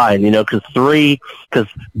combined, because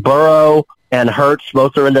Burrow and Hurts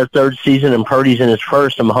both are in their 3rd season, and Purdy's in his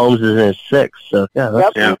 1st, and Mahomes is in his 6th. So,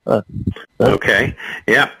 okay.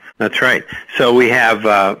 Yeah, that's right. So we have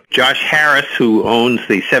Josh Harris, who owns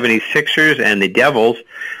the 76ers and the Devils,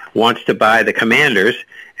 wants to buy the Commanders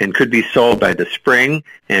and could be sold by the spring.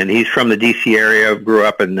 And he's from the D.C. area, grew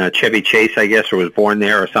up in Chevy Chase, I guess, or was born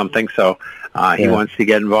there or something. So he wants to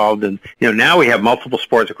get involved. And, now we have multiple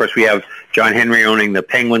sports. Of course, we have John Henry owning the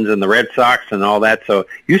Penguins and the Red Sox and all that. So it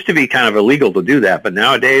used to be kind of illegal to do that. But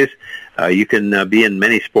nowadays, you can be in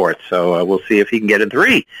many sports. So we'll see if he can get in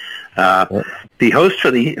 3. The hosts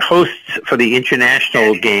for the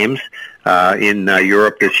international games in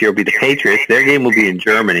Europe this year will be the Patriots. Their game will be in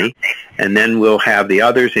Germany. And then we'll have the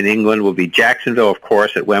others in England will be Jacksonville, of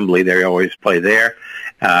course, at Wembley. They always play there.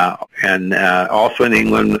 And also in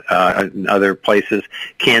England and other places,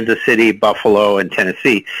 Kansas City, Buffalo, and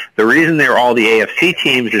Tennessee. The reason they're all the AFC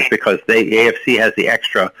teams is because the AFC has the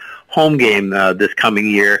extra home game this coming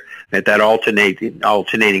year, at that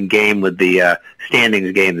alternating game with the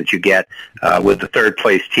standings game that you get with the 3rd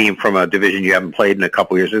place team from a division you haven't played in a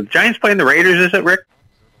couple years. Are the Giants playing the Raiders, is it, Rick?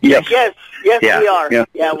 Yes, we are.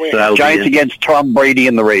 Yeah, we are. Giants against Tom Brady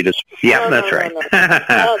and the Raiders. Yeah, that's right. By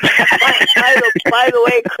the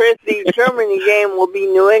way, Chris, the Germany game will be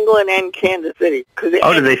New England and Kansas City.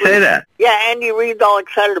 Did they say that? Yeah, Andy Reid's all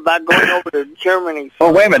excited about going over to Germany.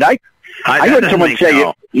 Oh, wait a minute. I heard someone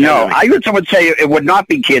say I heard someone say it would not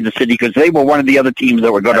be Kansas City because they were one of the other teams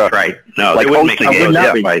that were going to. That's right. No, they wouldn't make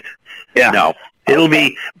it. Right. Yeah. No. It'll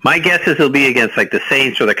be, my guess is it'll be against like the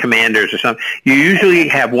Saints or the Commanders or something. You usually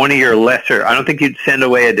have one of your lesser, I don't think you'd send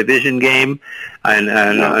away a division game. I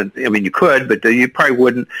mean, you could, but you probably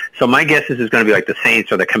wouldn't. So my guess is it's going to be like the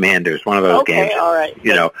Saints or the Commanders, one of those games. All right.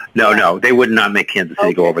 No, they would not make Kansas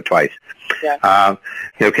City go over twice. Yeah.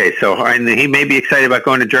 Okay, so and he may be excited about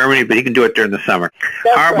going to Germany, but he can do it during the summer.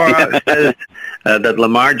 Harbaugh says that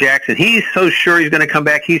Lamar Jackson, he's so sure he's going to come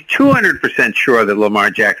back. He's 200% sure that Lamar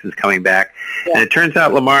Jackson's coming back. Yeah. And it turns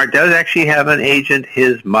out Lamar does actually have an agent,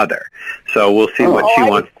 his mother. So we'll see what she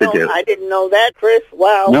wants to do. I didn't know that, Chris.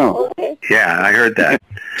 Wow. No. Okay. Yeah, I heard that.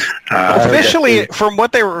 Officially, from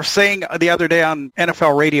what they were saying the other day on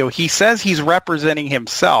NFL radio, he says he's representing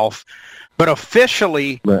himself. But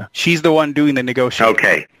officially, she's the one doing the negotiating.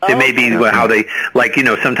 Okay. It may be how they,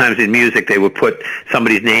 sometimes in music they would put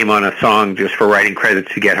somebody's name on a song just for writing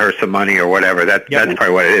credits to get her some money or whatever. That's probably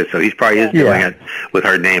what it is. So he's probably doing it with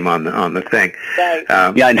her name on the thing. Right.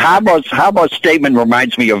 And Harbaugh's statement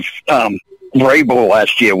reminds me of Vrabel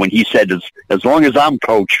last year when he said, as long as I'm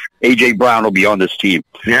coach, A.J. Brown will be on this team.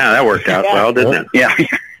 Yeah, that worked out well, didn't it? Yeah.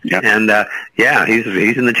 Yeah. And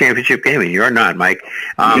he's in the championship game, and you're not, Mike.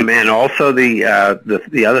 And also the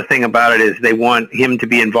other thing about it is they want him to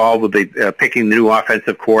be involved with the picking the new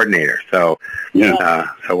offensive coordinator. So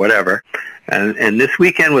so whatever. And this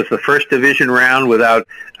weekend was the first division round without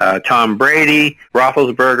Tom Brady,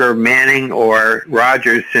 Roethlisberger, Manning, or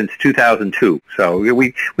Rodgers since 2002. So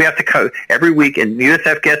we have to cover every week, and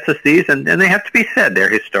USF gets us these, and they have to be said. They're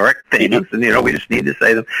historic things, and we just need to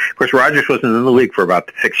say them. Of course, Rodgers wasn't in the league for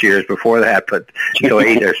about 6 years before that, but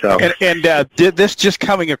 8 or so. And did this just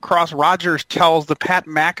coming across? Rodgers tells the Pat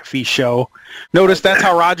McAfee show. Notice that's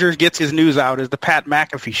how Rodgers gets his news out, is the Pat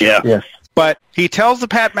McAfee show. Yeah. Yes. But he tells the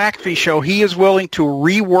Pat McAfee show he is willing to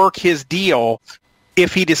rework his deal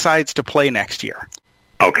if he decides to play next year.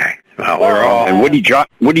 Okay. Well, we're all... And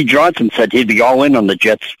Woody Johnson said he'd be all in on the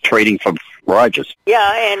Jets trading for Rodgers.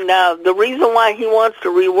 Yeah, and the reason why he wants to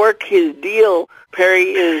rework his deal,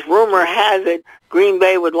 Perry, is rumor has it Green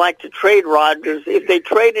Bay would like to trade Rodgers. If they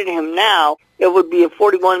traded him now, it would be a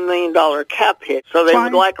 $41 million cap hit. So they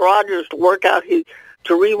would like Rodgers to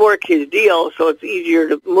rework his deal so it's easier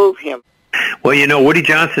to move him. Well, you know, Woody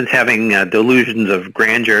Johnson's having delusions of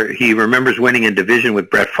grandeur. He remembers winning in division with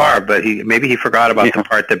Brett Favre, but maybe he forgot about the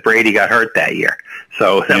part that Brady got hurt that year.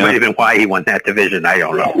 So that might have been why he won that division. I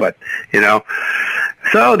don't know, but, you know.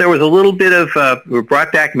 So there was a little bit of, we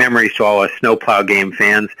brought back memories to all us snowplow game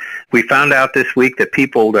fans. We found out this week that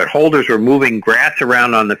holders were moving grass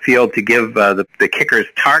around on the field to give the kickers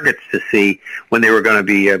targets to see when they were going to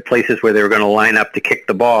be places where they were going to line up to kick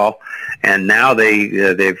the ball. And now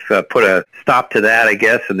they've put a stop to that, I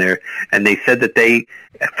guess, and they said that they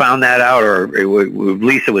found that out, or at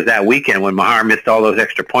least it was that weekend when Maher missed all those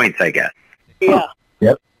extra points, I guess. Yeah.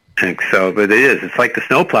 Yep. So, but it is. It's like the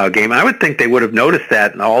snowplow game. I would think they would have noticed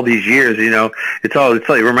that in all these years. You know, it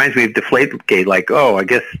reminds me of Deflategate. Like, oh, I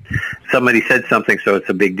guess somebody said something, so it's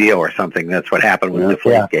a big deal or something. That's what happened with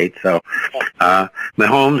Deflategate. So,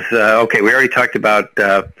 Mahomes. Okay, we already talked about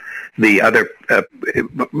the other.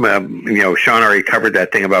 Sean already covered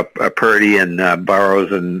that thing about Purdy and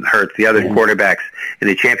Burrows and Hurts. The other quarterbacks in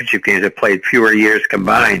the championship games have played fewer years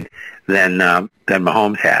combined than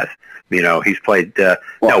Mahomes has. You know, he's played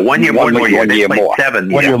 1 year more. They played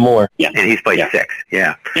 7. 1 year more. Yeah. And he's played 6.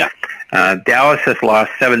 Yeah. Yeah. Dallas has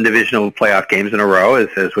lost 7 divisional playoff games in a row,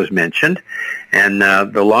 as was mentioned, and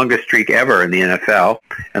the longest streak ever in the NFL.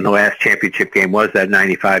 And the last championship game was that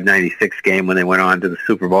 95-96 game when they went on to the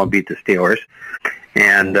Super Bowl and beat the Steelers.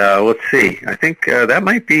 And let's see. I think that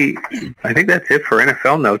might be. I think that's it for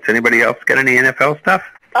NFL notes. Anybody else got any NFL stuff?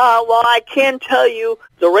 Well, I can tell you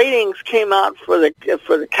the ratings came out for the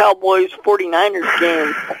Cowboys 49ers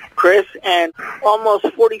game, Chris, and almost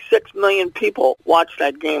 46 million people watched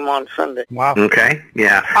that game on Sunday. Wow. Okay.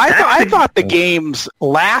 Yeah. I thought the games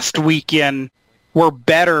last weekend were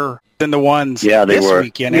better than the ones this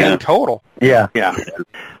weekend in total. Yeah. Yeah.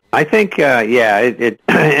 I think, that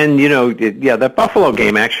Buffalo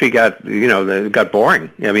game actually got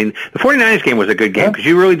boring. I mean, the 49ers game was a good game because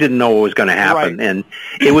you really didn't know what was going to happen. Right. And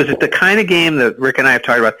it was the kind of game that Rick and I have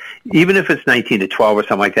talked about, even if it's 19-12 or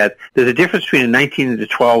something like that, there's a difference between a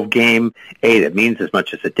 19-12 game, that means as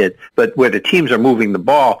much as it did, but where the teams are moving the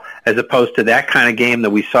ball, as opposed to that kind of game that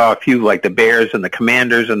we saw a few, like the Bears and the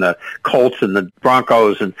Commanders and the Colts and the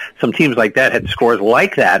Broncos and some teams like that had scores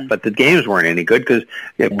like that, but the games weren't any good because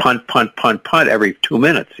punt every 2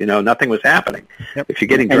 minutes. You know, nothing was happening. Yep. If you're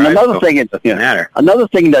getting drives, it doesn't matter. Another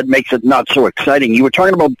thing that makes it not so exciting, you were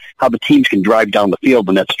talking about how the teams can drive down the field,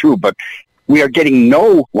 and that's true, but we are getting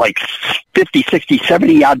no, 50, 60,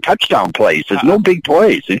 70-yard touchdown plays. There's no big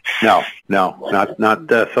plays. No,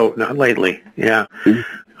 not lately. Yeah.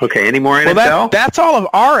 Okay, any more NFL? Well, that's all of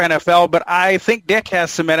our NFL, but I think Dick has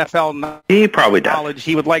some NFL he probably does. knowledge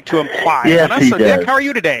he would like to imply. Yes, he does. Dick, how are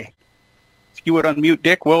you today? If you would unmute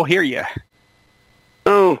Dick, we'll hear you.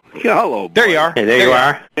 Oh, hello. There you are. Hey, there you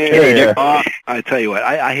are. Hey, Dick. I tell you what,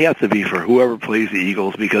 I have to be for whoever plays the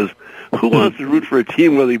Eagles because who wants to root for a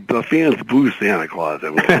team where the fans boo Santa Claus? I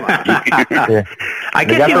mean, I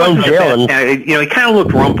guess he wasn't he kind of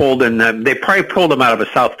looked rumpled, and they probably pulled him out of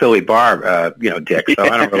a South Philly bar, Dick, so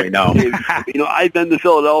I don't really know. I've been to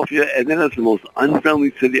Philadelphia, and then it's the most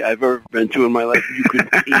unfriendly city I've ever been to in my life. You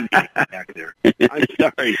couldn't see back there. I'm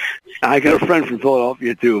sorry. I got a friend from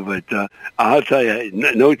Philadelphia, too, but I'll tell you,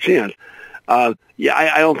 no chance. I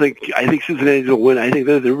think Cincinnati's will win. I think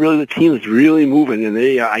the team is really moving, and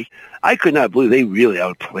I could not believe they really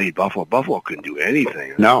outplayed Buffalo. Buffalo couldn't do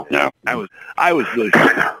anything. No. I was really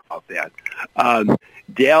sorry about that.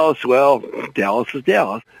 Dallas is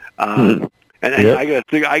Dallas. And I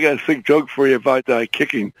got a sick joke for you about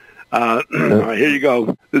kicking. All right, here you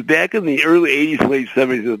go. Back in the early 80s, late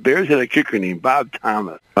 70s, the Bears had a kicker named Bob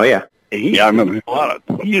Thomas. Oh, yeah. And I remember.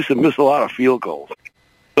 He used to miss a lot of field goals.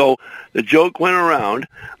 So the joke went around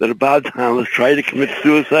that Bob Thomas tried to commit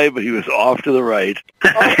suicide, but he was off to the right.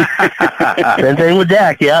 Same thing with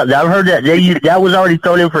Dak. Yeah, I've heard that. That was already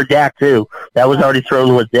thrown in for Dak too. That was already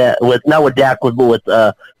thrown with Dak. Not with Dak, with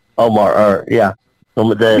Omar. Or yeah. Dick,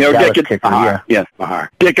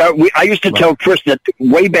 I used to tell Chris that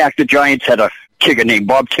way back the Giants had a kicker named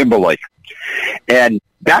Bob Timberlake, and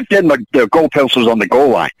back then the goalpost was on the goal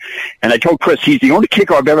line, and I told Chris he's the only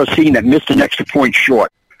kicker I've ever seen that missed an extra point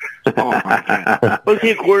short. Oh, my God. Was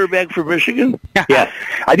he a quarterback for Michigan? Yes.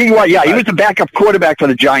 I think he was. Yeah, he was the backup quarterback for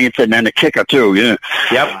the Giants and then the kicker, too.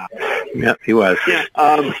 Yeah. Yep, he was. Yeah.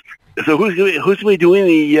 So who's going to be doing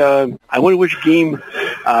the? I wonder which game.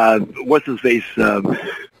 What's his face?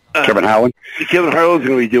 Kevin Harlan. Kevin Harlan's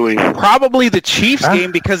going to be doing. Probably the Chiefs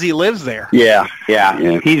game because he lives there. Yeah.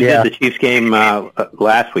 He did the Chiefs game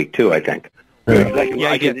last week too, I think.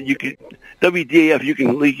 You can WDAF. You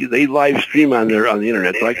can they live stream on the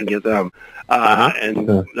internet, so I can get them. And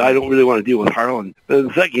I don't really want to deal with Harlan. But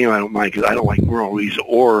the second game I don't mind because I don't like Merle Reese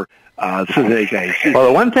or Cincinnati guys. Well,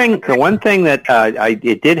 the one thing that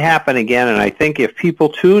it did happen again, and I think if people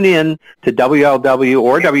tune in to WLW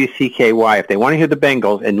or WCKY, if they want to hear the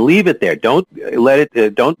Bengals, and leave it there, don't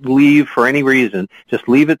leave for any reason. Just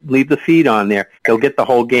leave the feed on there. They'll get the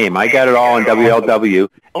whole game. I got it all on WLW,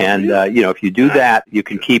 and if you do that, you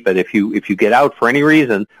can keep it. If you get out for any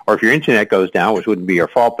reason, or if your internet goes down, which wouldn't be your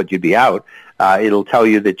fault, but you'd be out. It'll tell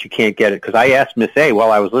you that you can't get it. Because I asked Miss A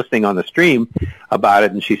while I was listening on the stream about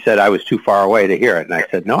it, and she said I was too far away to hear it. And I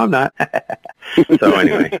said, no, I'm not. So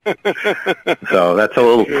anyway, so that's a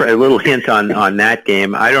little hint on that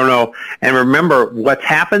game. I don't know. And remember, what's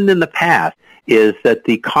happened in the past is that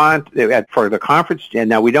for the conference, and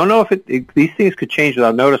now we don't know if these things could change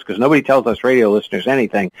without notice because nobody tells us radio listeners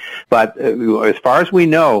anything. But as far as we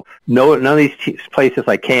know, none of these places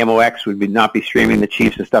like KMOX would not be streaming the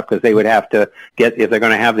Chiefs and stuff because they would have to if they're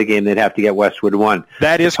going to have the game, they'd have to get Westwood One.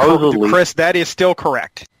 That is correct, Chris. That is still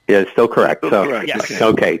correct. Yeah, it's still correct. Yes.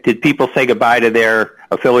 Okay. Did people say goodbye to their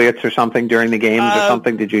affiliates or something during the games or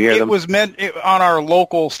something? Did you hear them? It was meant on our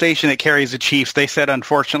local station that carries the Chiefs. They said,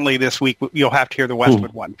 unfortunately, this week you'll have to hear the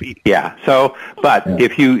Westwood One feed. Yeah. So, but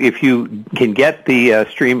if you can get the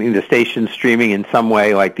station streaming in some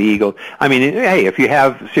way, like the Eagles. I mean, hey, if you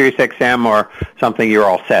have SiriusXM or something, you're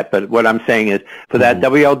all set. But what I'm saying is, for that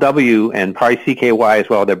WLW and probably CKY as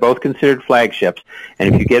well, they're both considered flagships.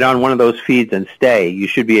 And if you get on one of those feeds and stay, you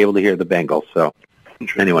should be able to hear the Bengals. So.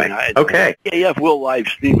 Anyway, okay. Yeah, we'll live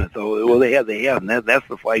stream it though. Well, they have, and that's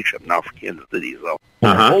the flagship now for Kansas City. So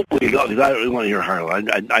hopefully, because I don't really want to hear Harlan.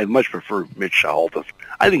 I much prefer Mitch Holthus.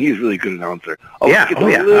 I think he's a really good announcer. I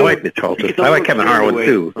like Mitch Holthus. I like Kevin Harlan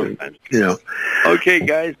too. Okay,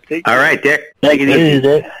 guys. All right, Dick. Take it easy,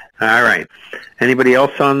 Dick. All right. Anybody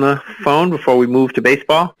else on the phone before we move to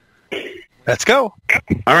baseball? Let's go.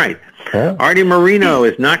 All right. Artie Moreno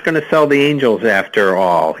is not going to sell the Angels after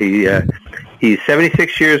all. He's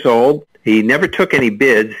 76 years old. He never took any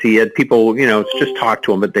bids. He had people, just talk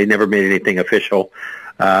to him, but they never made anything official.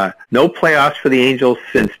 No playoffs for the Angels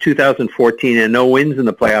since 2014 and no wins in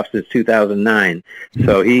the playoffs since 2009.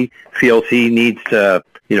 So he feels he needs to,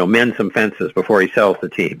 mend some fences before he sells the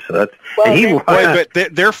team. So that's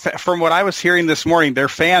but they're from what I was hearing this morning, their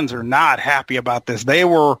fans are not happy about this. They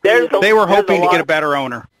were hoping to get a better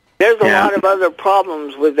owner. There's a lot of other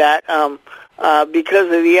problems with that. Because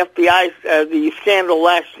of the FBI, the scandal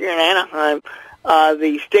last year in Anaheim,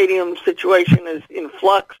 the stadium situation is in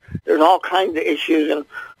flux. There's all kinds of issues, and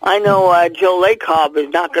I know Joe Lacob is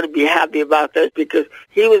not going to be happy about this because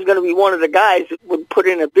he was going to be one of the guys that would put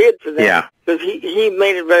in a bid for them. Yeah. Because he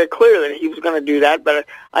made it very clear that he was going to do that, but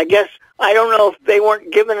I guess I don't know if they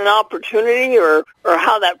weren't given an opportunity or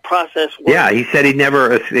how that process worked. Yeah, he said he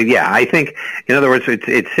never. I think, in other words,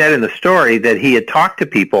 it said in the story that he had talked to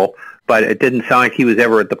people, but it didn't sound like he was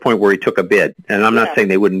ever at the point where he took a bid. And I'm not saying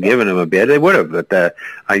they wouldn't given him a bid; they would have. But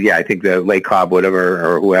I think the Lacob would have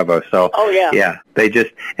or whoever. So they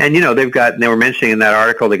just and they were mentioning in that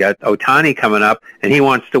article they got Ohtani coming up, and he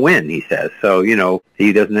wants to win. He says so.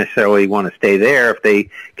 He doesn't necessarily want to stay there if they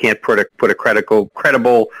can't put a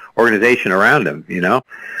credible organization around him.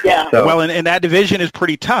 Yeah. So, well, and that division is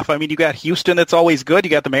pretty tough. I mean, you got Houston that's always good. You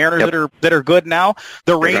got the Mariners that are good now.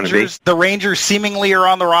 The Rangers seemingly are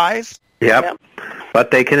on the rise. Yep.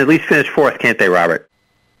 But they can at least finish fourth, can't they, Robert?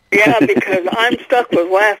 Yeah, because I'm stuck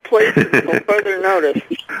with last place until further notice.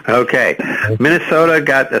 Okay. Minnesota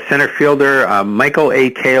got a center fielder, Michael A.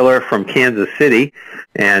 Taylor from Kansas City,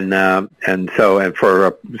 and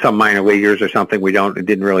for some minor leaguers or something, we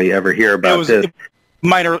didn't really ever hear about this.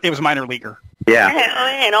 It was minor leaguer. Yeah.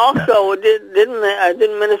 And also,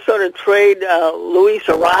 didn't Minnesota trade Luis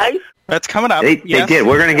Arraez? That's coming up. They did.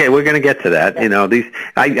 We're gonna get to that. These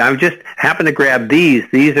I just happen to grab these.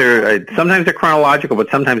 These are sometimes they're chronological, but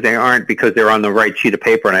sometimes they aren't because they're on the right sheet of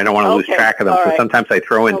paper, and I don't want to lose track of them. So sometimes I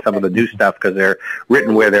throw in some of the new stuff because they're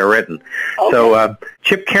written where they're written. Okay. So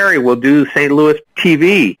Chip Carey will do St. Louis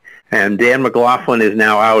TV, and Dan McLaughlin is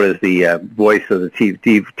now out as the voice of the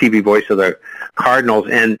TV voice of the Cardinals.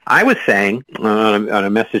 And I was saying on a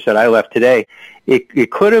message that I left today,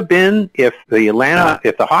 it could have been if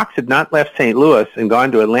the Hawks had not left St. Louis and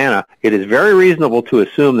gone to Atlanta. It is very reasonable to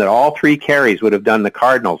assume that all three carries would have done the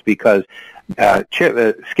Cardinals, because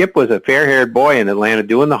Skip was a fair-haired boy in Atlanta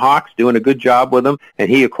doing the Hawks, doing a good job with them, and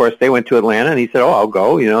he, of course, they went to Atlanta, and he said, I'll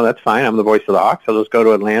go, that's fine, I'm the voice of the Hawks, I'll just go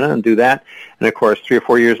to Atlanta and do that. And, of course, 3 or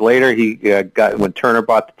 4 years later, when Turner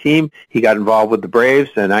bought the team, he got involved with the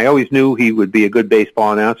Braves, and I always knew he would be a good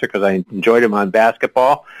baseball announcer because I enjoyed him on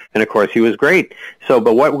basketball, and, of course, he was great.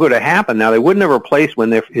 But what would have happened? Now, they wouldn't have replaced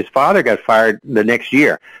when his father got fired the next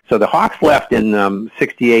year. So the Hawks left in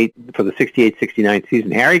 68 for the 68-69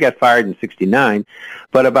 season. Harry got fired in 69.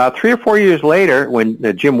 But about 3 or 4 years later,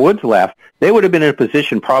 when Jim Woods left, they would have been in a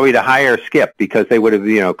position probably to hire Skip, because they would have,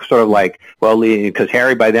 sort of like, because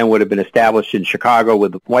Harry by then would have been established in Chicago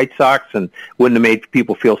with the White Sox and wouldn't have made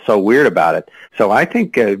people feel so weird about it. So I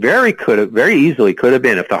think very easily could have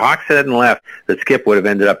been, if the Hawks hadn't left, that Skip would have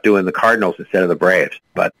ended up doing the Cardinals instead of the Braves.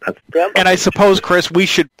 But and I suppose, Chris, we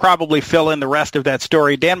should probably fill in the rest of that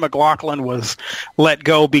story. Dan McLaughlin was let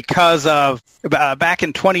go because of, back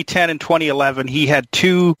in 2010 and 2011, he had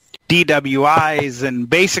 2 DWIs and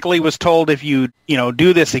basically was told, if you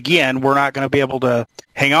do this again, we're not going to be able to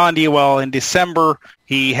hang on to you. Well, in December,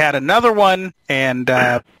 he had another one, and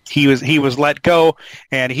he was let go,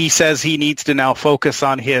 and he says he needs to now focus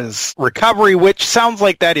on his recovery, which sounds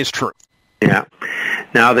like that is true. Yeah.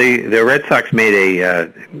 Now, the Red Sox made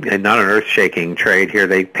not an earth-shaking trade here.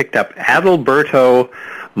 They picked up Adalberto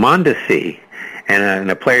Mondesi, and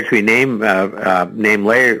a player to be named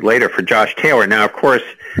later for Josh Taylor. Now, of course,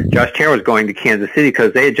 Josh Taylor was going to Kansas City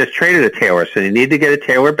because they had just traded a Taylor, so they need to get a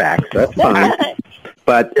Taylor back, so that's fine.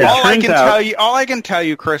 But all I can tell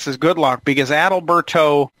you, Chris, is good luck, because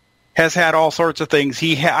Adalberto has had all sorts of things.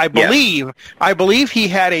 I believe he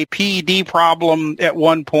had a PED problem at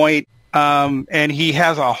one point. And he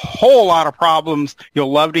has a whole lot of problems.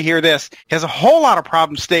 You'll love to hear this. He has a whole lot of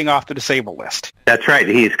problems staying off the disabled list. That's right.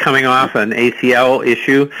 He's coming off an ACL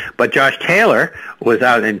issue. But Josh Taylor was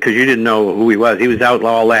out, and because you didn't know who he was out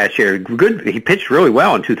all last year. Good. He pitched really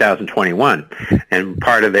well in 2021, and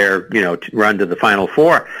part of their run to the Final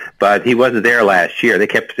Four. But he wasn't there last year. They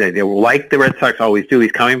kept saying, they were like the Red Sox always do.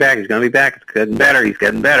 He's coming back. He's going to be back. It's getting better. He's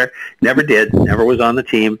getting better. Never did. Never was on the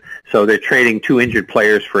team. So they're trading 2 injured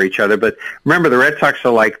players for each other. But remember, the Red Sox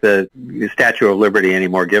are like the Statue of Liberty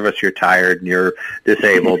anymore. Give us you're tired and you're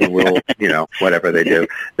disabled, and we'll, whatever they do.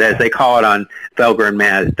 As they call it on Felger and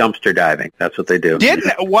Maz, dumpster diving. That's what they do.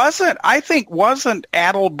 Wasn't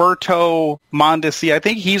Adalberto Mondesi? I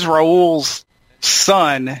think he's Raul's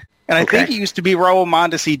son. And I think he used to be Raul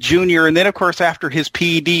Mondesi Jr., and then, of course, after his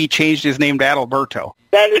PED, changed his name to Adalberto.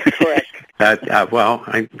 That is correct. Well,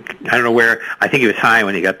 I don't know where. I think he was high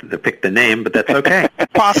when he got to pick the name, but that's okay.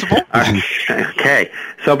 Possible. Okay.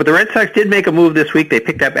 But the Red Sox did make a move this week. They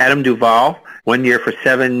picked up Adam Duvall, 1 year for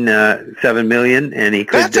 $7 million, and he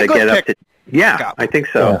could get up to. Yeah, I think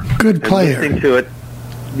so. Yeah. Good player. Listening to it.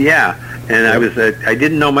 Yeah. And I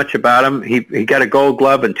didn't know much about him. He got a Gold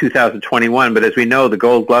Glove in 2021, but as we know, the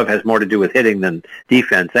Gold Glove has more to do with hitting than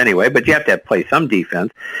defense anyway, but you have to play some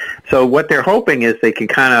defense. So what they're hoping is they can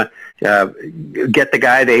kind of get the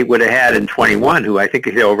guy they would have had in 21, who I think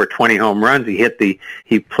hit over 20 home runs. He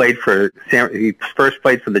first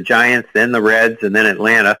played for the Giants, then the Reds, and then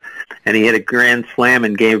Atlanta, and he hit a grand slam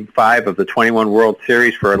in Game 5 of the 21 World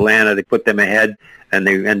Series for Atlanta to put them ahead. And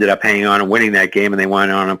they ended up hanging on and winning that game, and they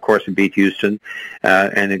went on, of course, and beat Houston.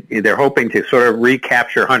 And they're hoping to sort of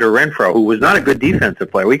recapture Hunter Renfroe, who was not a good defensive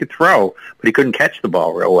player. He could throw, but he couldn't catch the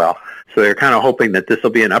ball real well. So they're kind of hoping that this will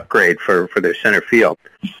be an upgrade for their center field.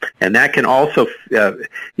 And that can also,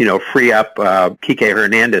 free up Kike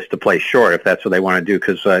Hernandez to play short if that's what they want to do,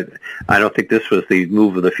 because I don't think this was the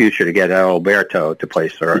move of the future to get Alberto to play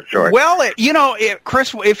short. Well,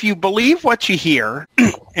 Chris, if you believe what you hear,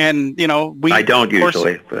 and, I don't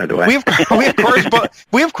usually, by the way.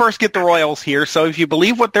 We of course get the Royals here, so if you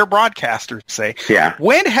believe what their broadcasters say,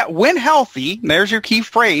 when healthy, there's your key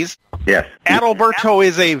phrase, yes, Adalberto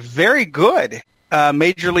is a very good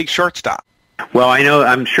major league shortstop. Well,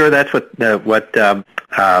 I'm sure that's what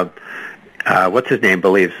what's his name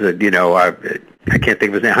believes. I can't think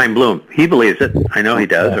of his name. Chaim Bloom. He believes it. I know he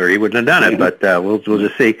does, or he wouldn't have done it. But we'll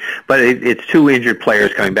just see. But it's 2 injured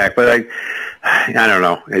players coming back. But I don't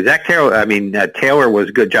know. Zach Taylor. Taylor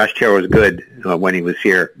was good. Josh Taylor was good when he was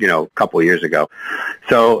here, a couple of years ago.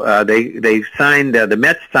 So they signed the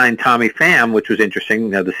Mets signed Tommy Pham, which was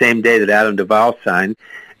interesting. The same day that Adam Duvall signed,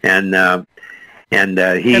 and the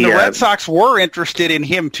Red Sox were interested in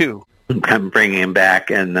him too. bringing him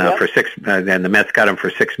back, and for and the Mets got him for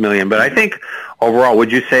 $6 million. But I think overall,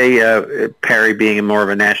 would you say, Perry, being more of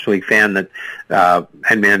a National League fan, that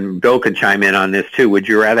and then Bill can chime in on this too? Would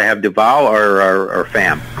you rather have Duvall or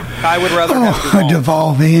Pham? I would rather have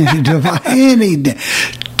Duvall any day.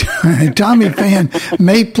 Tommy Pham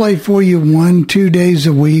may play for you 1-2 days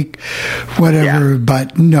a week, whatever,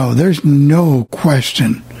 but no, there's no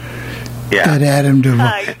question that Adam Duvall,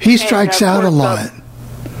 he strikes out a lot.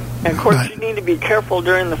 And of course, you need to be careful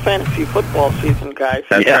during the fantasy football season, guys.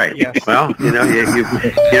 That's right. Yes. Well, you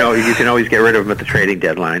can always get rid of them at the trading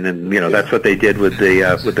deadline, and that's what they did with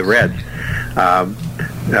the Reds.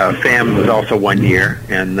 Pham was also 1 year,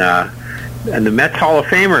 and the Mets Hall of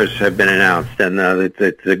Famers have been announced, and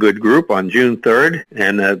it's a good group on June 3rd,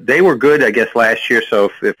 and they were good, I guess, last year.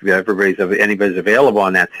 So if anybody's available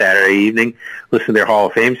on that Saturday evening, listen to their Hall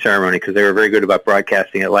of Fame ceremony, because they were very good about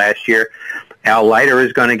broadcasting it last year. Al Leiter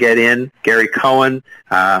is going to get in, Gary Cohen,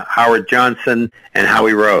 Howard Johnson, and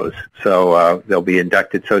Howie Rose. So they'll be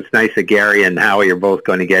inducted. So it's nice that Gary and Howie are both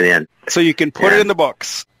going to get in. So you can put it in the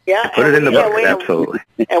books. Yeah, put it in the books, absolutely.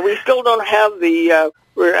 And we still don't have the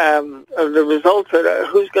results of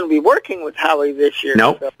who's going to be working with Howie this year.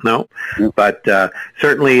 No. But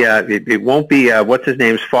certainly it won't be what's his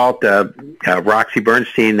name's fault. Roxy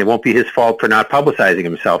Bernstein. It won't be his fault for not publicizing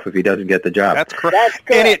himself if he doesn't get the job. That's correct.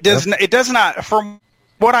 And it does not. From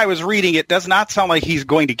what I was reading, it does not sound like he's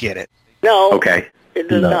going to get it. No. Okay. It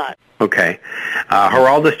does not. Okay.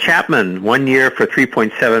 Geraldus Chapman, 1 year for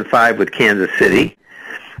 $3.75 with Kansas City.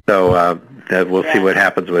 So we'll see what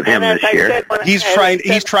happens with him this year. He's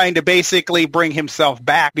trying to basically bring himself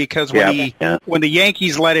back, because when the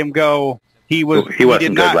Yankees let him go, he wasn't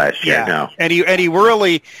good last year. No, and he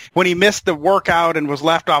really, when he missed the workout and was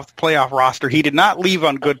left off the playoff roster, he did not leave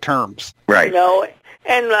on good terms. Right. No,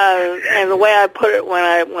 and the way I put it when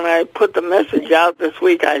I put the message out this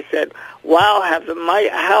week, I said, "Wow, how the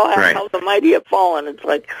mighty have fallen." It's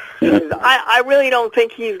like I really don't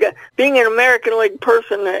think he's got. Being an American League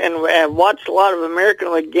person and watched a lot of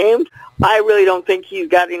American League games, I really don't think he's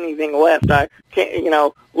got anything left. I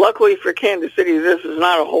can't, luckily for Kansas City, this is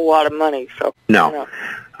not a whole lot of money. So no.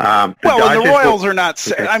 The Royals are not.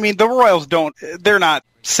 I mean, the Royals don't. They're not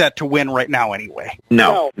set to win right now anyway.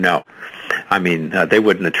 No. I mean, they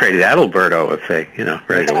wouldn't have traded Adalberto if they,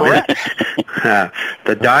 ready to win.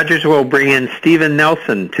 The Dodgers will bring in Steven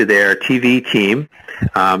Nelson to their TV team.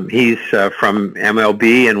 He's from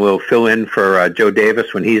MLB and will fill in for Joe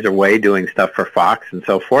Davis when he's away doing stuff for Fox and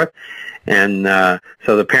so forth. And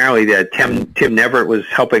so apparently Tim Neverett was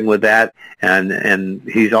helping with that, and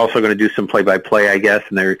he's also going to do some play-by-play, I guess.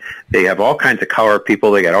 And they have all kinds of color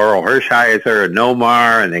people. They got Oral Hershiser and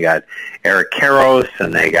Nomar, and they got Eric Karros,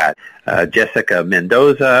 and they got Jessica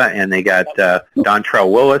Mendoza, and they got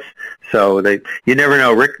Dontrell Willis. So you never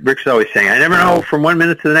know. Rick's always saying, I never know from 1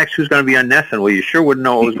 minute to the next who's going to be on NESN. Well, you sure wouldn't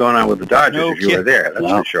know what was going on with the Dodgers if you were there.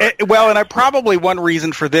 That's for sure. And probably one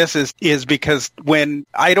reason for this is because when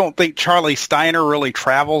I don't think Charlie Steiner really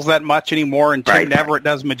travels that much anymore, and Tim Neverett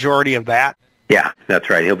does majority of that. Yeah, that's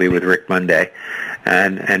right. He'll be with Rick Monday.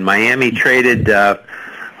 And Miami traded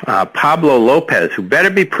Pablo Lopez, who better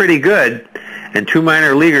be pretty good, and 2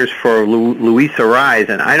 minor leaguers for Luis Arraez,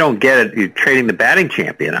 and I don't get it. You're trading the batting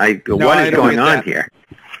champion. What is going on here?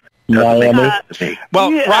 Miami.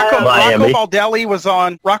 Well, Rocco Baldelli was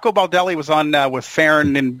on with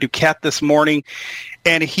Farron and Duquette this morning,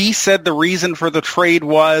 and he said the reason for the trade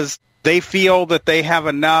was they feel that they have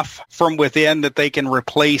enough from within that they can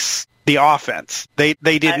replace the offense. They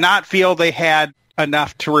did not feel they had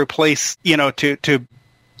enough to replace, to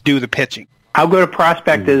do the pitching. How good a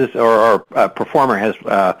prospect is or performer has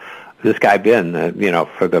this guy been,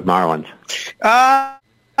 for the Marlins?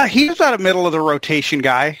 He's about a middle of the rotation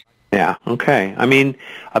guy. Yeah. Okay. I mean,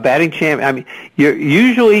 a batting champ. I mean,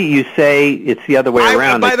 usually you say it's the other way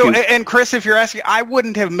around. By the way, and Chris, if you're asking, I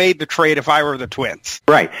wouldn't have made the trade if I were the Twins.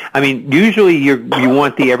 Right. I mean, usually you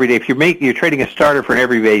want the everyday. If you're trading a starter for an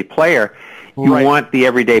everyday player, you want the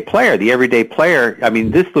everyday player. The everyday player. I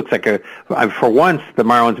mean, this looks like for once the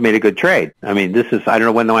Marlins made a good trade. I mean, this is. I don't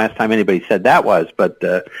know when the last time anybody said that was, but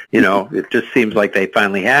it just seems like they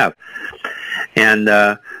finally have.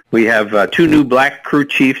 And we have 2 new black crew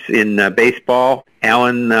chiefs in baseball,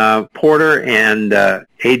 Alan Porter and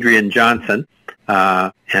Adrian Johnson.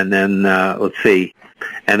 And then, let's see.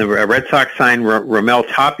 And the Red Sox signed Ramel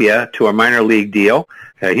Tapia to a minor league deal.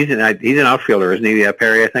 He's an outfielder, isn't he,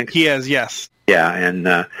 Perry, I think? He is, yes. Yeah,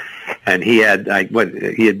 and he had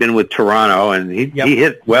he had been with Toronto, and he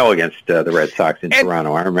hit well against the Red Sox in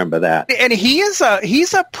Toronto. I remember that. And he's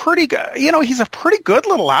a pretty good he's a pretty good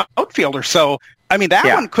little outfielder. So I mean, that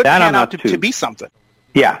one could pan out to be something.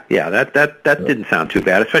 Yeah, that didn't sound too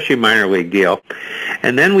bad, especially a minor league deal.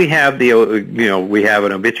 And then we have we have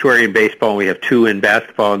an obituary in baseball, and we have two in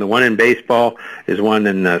basketball. And the one in baseball is one,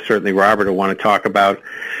 and certainly Robert will want to talk about.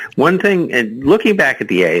 One thing, and looking back at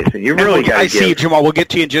the A's, and you really got to see you, Jamal. We'll get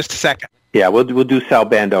to you in just a second. Yeah, we'll do Sal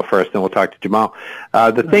Bando first, then we'll talk to Jamal.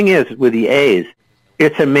 The thing is, with the A's,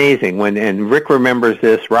 it's amazing and Rick remembers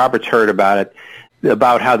this, Robert's heard about it,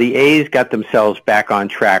 about how the A's got themselves back on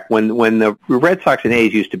track when the Red Sox and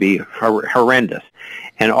A's used to be horrendous.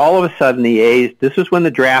 And all of a sudden the A's, this is when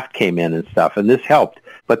the draft came in and stuff, and this helped.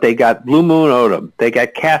 But they got Blue Moon Odom, they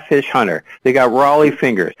got Catfish Hunter, they got Raleigh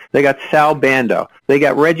Fingers, they got Sal Bando, they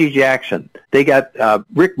got Reggie Jackson, they got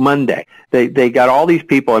Rick Monday. They got all these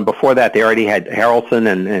people, and before that they already had Harrelson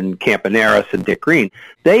and Campaneris and Dick Green.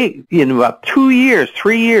 They, in about 3 years,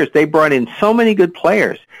 they brought in so many good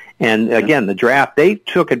players. And again, the draft, they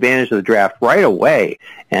took advantage of the draft right away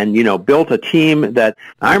and, built a team that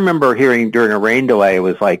I remember hearing during a rain delay. It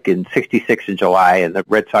was like in 66 in July, and the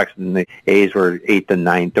Red Sox and the A's were 8th and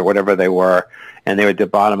 9th or whatever they were, and they were at the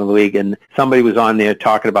bottom of the league. And somebody was on there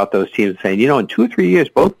talking about those teams saying, in 2 or 3 years,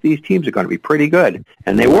 both these teams are going to be pretty good.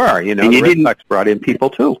 And they were, the Red Sox brought in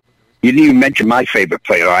people too. You didn't even mention my favorite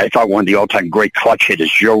player. I thought one of the all-time great clutch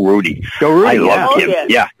hitters, Joe Rudy. I loved him.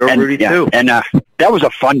 Yeah. Joe Rudy, too. And that was a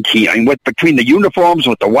fun team. I mean, between the uniforms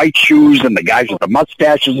with the white shoes and the guys with the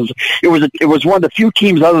mustaches, it was one of the few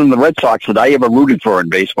teams other than the Red Sox that I ever rooted for in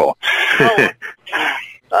baseball.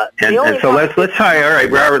 And so let's try. All right,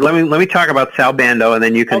 Robert. Let me talk about Sal Bando, and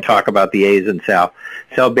then you can talk about the A's and Sal.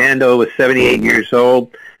 Sal Bando was 78 years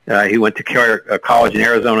old. He went to college in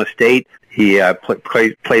Arizona State. He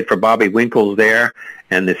played for Bobby Winkles there,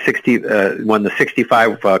 and won the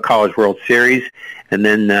 65 College World Series, and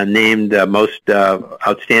then named most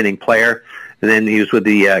outstanding player. And then he was with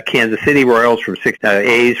the Kansas City Royals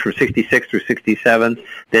A's from 66 through 67.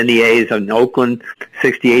 Then the A's in Oakland,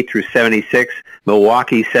 68 through 76.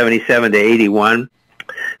 Milwaukee, 77 to 81.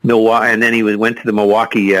 And then he went to the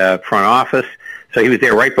Milwaukee front office. So he was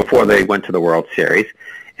there right before they went to the World Series.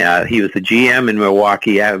 He was the GM in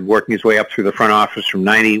Milwaukee, working his way up through the front office from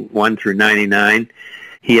 91 through 99.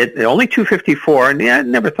 He had only 254, and I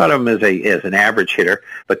never thought of him as an average hitter,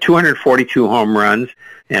 but 242 home runs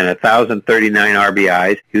and 1,039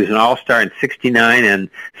 RBIs. He was an All-Star in 69 and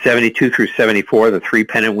 72 through 74, the 3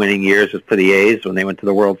 pennant-winning years for the A's when they went to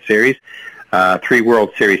the World Series. 3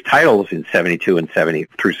 World Series titles in 72 and 70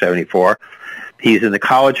 through 74. He's in the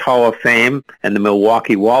College Hall of Fame and the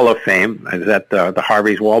Milwaukee Wall of Fame. Is that the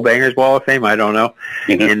Harvey's Wallbangers Wall of Fame? I don't know.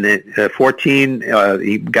 Mm-hmm. In the 14,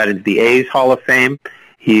 he got into the A's Hall of Fame.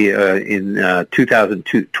 He in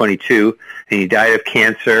 2022, and he died of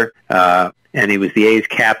cancer. And he was the A's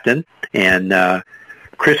captain. And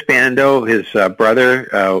Chris Bando, his brother,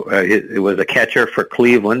 was a catcher for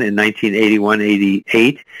Cleveland in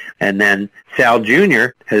 1981-88, and then Sal Jr.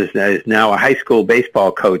 is now a high school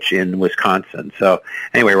baseball coach in Wisconsin. So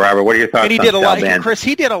anyway, Robert, what are your thoughts on Sal Bando? Chris,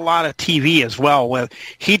 he did a lot of TV as well.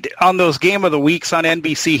 On those Game of the Weeks on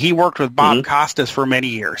NBC, he worked with Bob Costas for many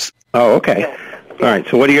years. Oh, okay. All right.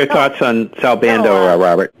 So what are your thoughts on Sal Bando,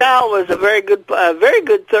 Robert? Sal was a very good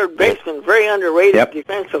third baseman, very underrated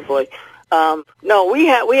defensively. We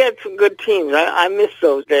had some good teams. I miss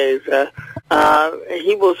those days.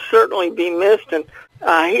 He will certainly be missed, and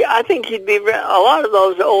I think he'd be. A lot of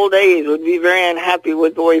those old A's would be very unhappy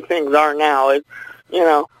with the way things are now.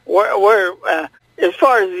 We're as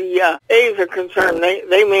far as the A's are concerned,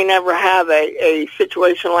 they may never have a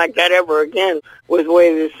situation like that ever again with the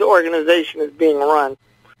way this organization is being run.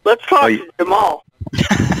 Let's talk to Jamal.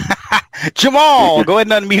 Jamal, go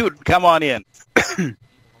ahead and unmute. Come on in.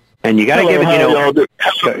 And you got to give it,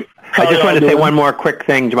 I just wanted to say one more quick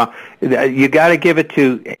thing, Jamal. You got to give it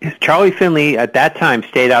to Charlie Finley. At that time,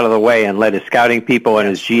 stayed out of the way and let his scouting people and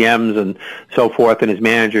his GMs and so forth and his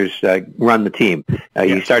managers run the team.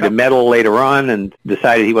 He started to meddle later on and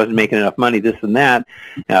decided he wasn't making enough money, this and that.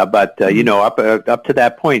 But up to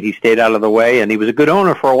that point, he stayed out of the way, and he was a good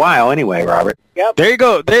owner for a while anyway. Robert. Yep. There you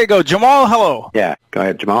go, Jamal. Hello. Yeah, go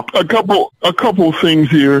ahead, Jamal. A couple things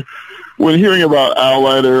here. When hearing about Al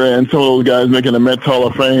Leiter and some of those guys making the Mets Hall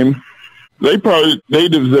of Fame, they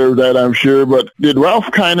deserve that, I'm sure. But did Ralph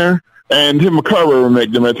Kiner and Tim McCarver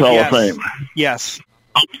make the Mets Hall of Fame? Yes.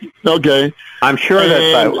 Okay. I'm sure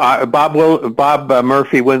that Bob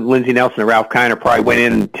Murphy, Lindsey Nelson, and Ralph Kiner probably went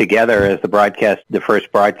in together as the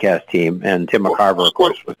first broadcast team, and Tim McCarver, of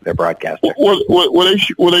course, was their broadcaster. Well,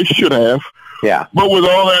 they should have. Yeah. But with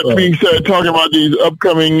all that being said, talking about these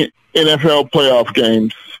upcoming NFL playoff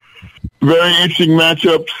games, very interesting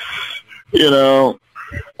matchups.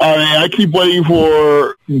 I keep waiting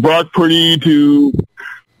for Brock Purdy to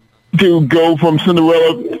go from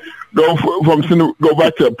Cinderella, go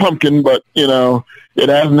back to a pumpkin, but it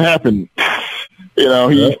hasn't happened.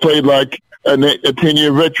 He's played like a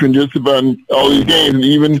 10-year veteran just about in all these games, and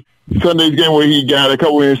even Sunday's game where he got a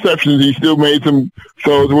couple of interceptions, he still made some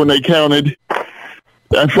throws when they counted.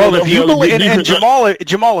 Well, if you believe, and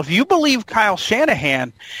Jamal, if you believe Kyle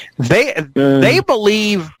Shanahan, they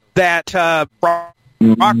believe that Brock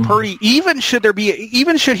Purdy, even should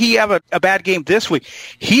he have a bad game this week,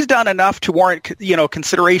 he's done enough to warrant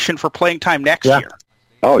consideration for playing time next year.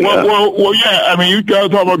 Oh yeah. Well, yeah. I mean, you got to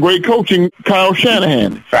talk about great coaching, Kyle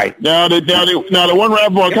Shanahan. Right. Now the one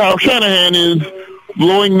rap on Kyle Shanahan is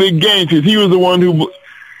blowing the game, because he was the one who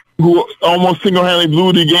almost single-handedly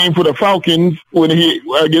blew the game for the Falcons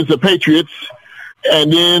against the Patriots.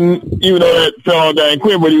 And then, even though that fell on Dan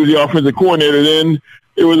Quinn, but he was the offensive coordinator, then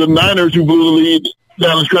it was the Niners who blew the lead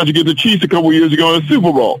down the stretch against the Chiefs a couple years ago in the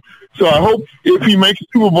Super Bowl. So I hope if he makes the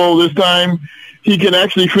Super Bowl this time, he can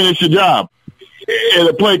actually finish the job as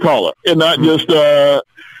a play caller and not just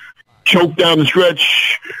choke down the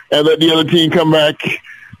stretch and let the other team come back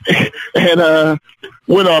and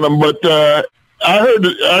win on them. But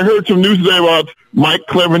I heard some news today about Mike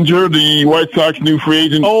Clevenger, the White Sox new free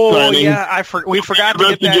agent. Oh signing. Yeah, we forgot to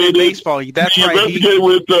get that in baseball. That's he right.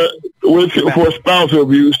 Investigated for spousal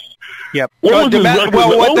abuse. Yep. What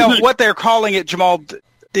what they're calling it, Jamal,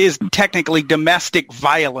 is technically domestic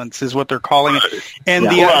violence, is what they're calling it. And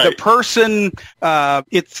the person,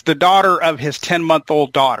 it's the daughter of his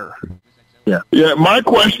 10-month-old daughter. Yeah. Yeah. My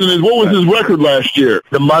question is, what was his record last year?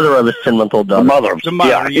 The mother of his 10-month-old daughter. The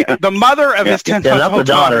mother. Yeah. The mother of his 10-month-old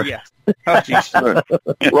daughter. Yeah. Oh,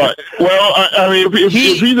 right. Well, I mean, if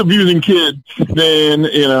he's abusing kids, then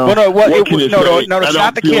it's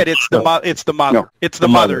not the kid. It's the mother. No. It's the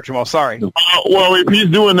mother, Jamal. Sorry. Well, if he's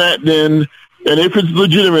doing that, then, and if it's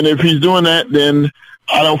legitimate, if he's doing that, then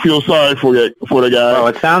I don't feel sorry for the guy. Well,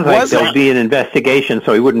 it sounds like there'll be an investigation,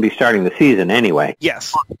 so he wouldn't be starting the season anyway.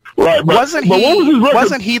 Yes. Right. Wasn't he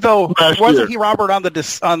Robert on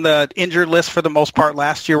the injured list for the most part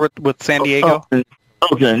last year with San Diego?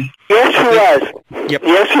 Okay. Yes, he was. Yep.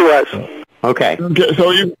 Yes, he was. Okay. So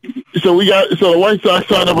the White Sox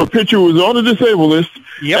signed up a pitcher who was on the disabled list,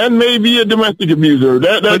 and maybe a domestic abuser.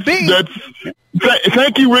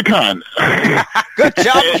 Thank you, Rick Hahn. Good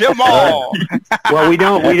job, Jamal. Well, we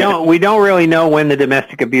don't really know when the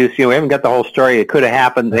domestic abuse. We haven't got the whole story. It could have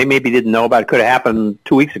happened. They maybe didn't know about it. It could have happened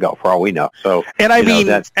 2 weeks ago, for all we know. So, and I mean,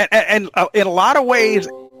 and in a lot of ways,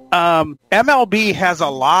 MLB has a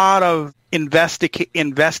lot of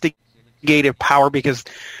investigative power, because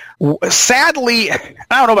sadly, I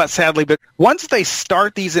don't know about sadly, but once they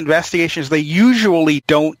start these investigations, they usually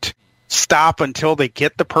don't stop until they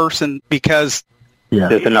get the person, because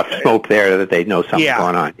there's enough smoke there that they know something's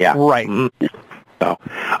going on. Yeah. Right. Mm-hmm. So,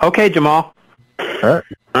 okay, Jamal. All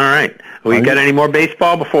right. We got any more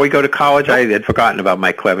baseball before we go to college? I had forgotten about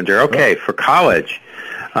Mike Clevenger. Okay, for college.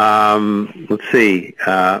 Let's see.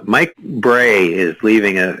 Mike Bray is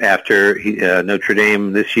leaving after Notre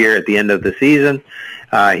Dame this year at the end of the season.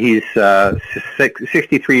 He's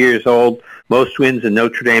 63 years old. Most wins in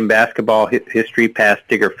Notre Dame basketball history, past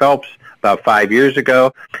Digger Phelps about 5 years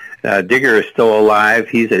ago. Digger is still alive.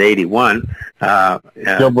 He's at 81.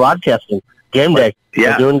 Still broadcasting. Game day.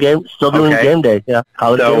 Yeah. Still doing game day. Yeah.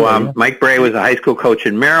 Mike Bray was a high school coach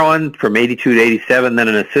in Maryland from 82 to 87, then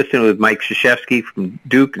an assistant with Mike Krzyzewski from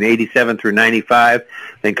Duke in 87 through 95,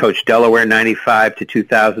 then coached Delaware 95 to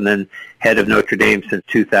 2000, then head of Notre Dame since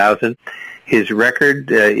 2000. His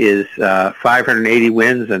record is 580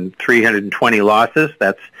 wins and 320 losses.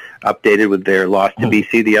 That's updated with their loss to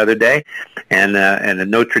BC the other day. And at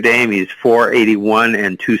Notre Dame, he's 481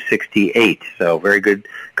 and 268. So very good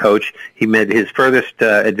coach. He made his furthest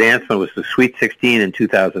advancement was the Sweet 16 in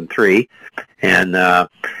 2003. And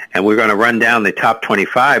we're going to run down the top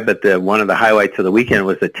 25, but one of the highlights of the weekend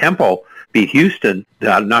was that Temple beat Houston,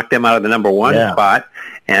 knocked them out of the number one spot,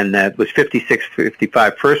 and that was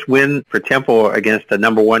 56-55. First win for Temple against a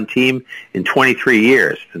number one team in 23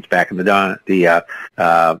 years, since back in the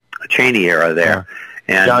Chaney era there.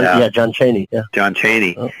 And John Chaney. Yeah. John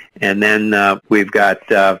Chaney. Oh. And then we've got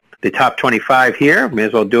the top 25 here. May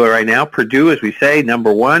as well do it right now. Purdue, as we say,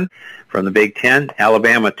 number one from the Big Ten.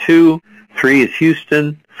 Alabama 2. 3 is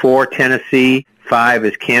Houston. 4, Tennessee. 5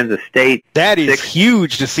 is Kansas State. That is 6.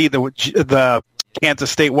 Huge to see the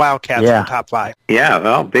Kansas State Wildcats in the top 5. Yeah,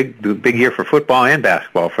 well, big year for football and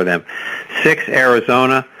basketball for them. 6,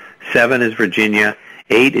 Arizona. 7 is Virginia.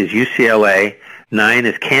 8 is UCLA. 9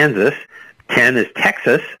 is Kansas. 10 is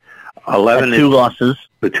Texas. 11 2 losses.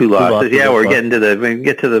 The 2 losses. Yeah, we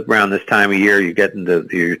get to the around this time of year, you get into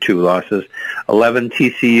your 2 losses. 11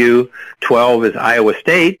 TCU, 12 is Iowa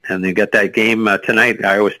State, and you got that game tonight,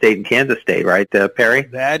 Iowa State and Kansas State, right, Perry?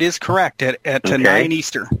 That is correct, at 9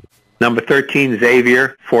 Eastern. Number 13,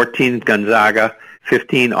 Xavier. 14, Gonzaga.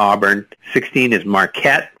 15, Auburn. 16 is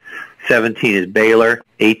Marquette. 17 is Baylor.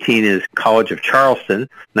 18 is College of Charleston.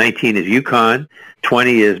 19 is UConn.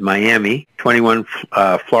 20 is Miami. 21,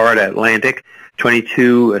 Florida Atlantic.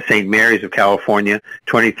 22, St. Mary's of California.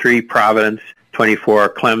 23, Providence.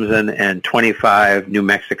 24, Clemson. And 25, New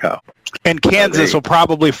Mexico. And Kansas will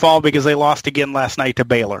probably fall because they lost again last night to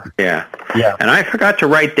Baylor. Yeah. And I forgot to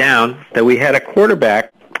write down that we had a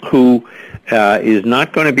quarterback who is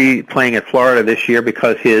not going to be playing at Florida this year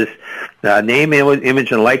because his name,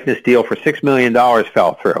 image, and likeness deal for $6 million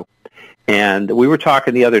fell through. And we were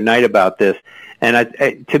talking the other night about this.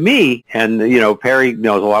 And to me, and, Perry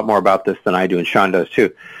knows a lot more about this than I do, and Sean does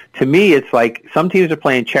too. To me, it's like some teams are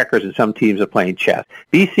playing checkers and some teams are playing chess.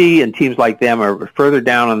 BC and teams like them are further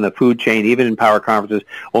down on the food chain, even in power conferences.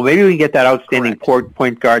 Well, maybe we can get that outstanding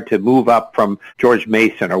point guard to move up from George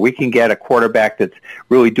Mason, or we can get a quarterback that's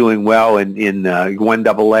really doing well in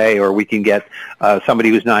 1AA, or we can get somebody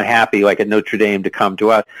who's not happy, like at Notre Dame, to come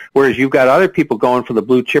to us. Whereas you've got other people going for the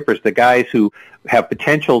blue chippers, the guys who have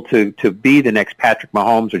potential to be the next Patrick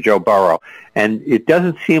Mahomes or Joe Burrow. And it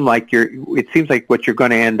doesn't seem like it seems like what you're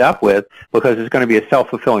going to end up with, because it's going to be a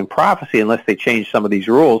self-fulfilling prophecy unless they change some of these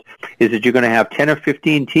rules, is that you're going to have 10 or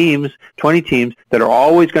 15 teams, 20 teams that are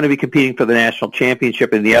always going to be competing for the national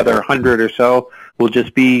championship, and the other 100 or so will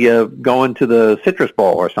just be going to the Citrus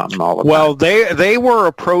Bowl or something all the time. Well, they were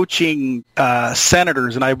approaching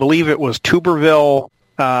senators, and I believe it was Tuberville,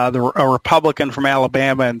 a Republican from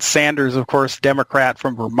Alabama, and Sanders, of course, Democrat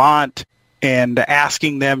from Vermont, and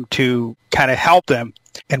asking them to kind of help them.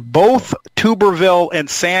 And both Tuberville and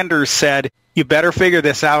Sanders said, you better figure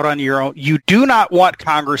this out on your own. You do not want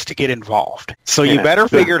Congress to get involved, so you better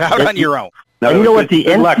figure it out on your own. And you know what, the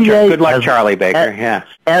NCAA... Good luck, Charlie Baker.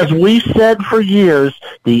 As we said for years,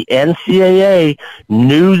 the NCAA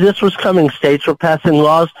knew this was coming. States were passing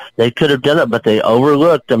laws. They could have done it, but they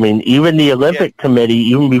overlooked. I mean, even the Olympic Committee,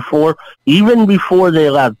 even before they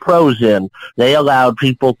allowed pros in, they allowed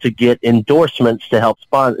people to get endorsements to help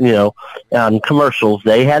sponsor, on commercials.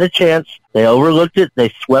 They had a chance. They overlooked it.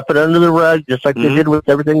 They swept it under the rug, just like they did with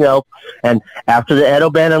everything else. And after the Ed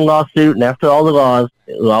O'Bannon lawsuit and after all the laws,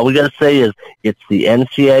 all we got to say is it's the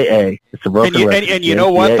NCAA. It's a broken record. And you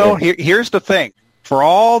know what, though? Here's the thing. For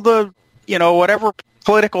all the, whatever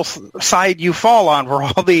political side you fall on, for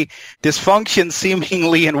all the dysfunction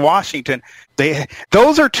seemingly in Washington,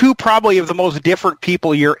 those are two probably of the most different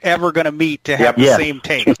people you're ever going to meet to have the same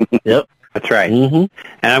take. Yep. That's right. And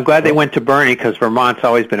I'm glad they went to Bernie, because Vermont's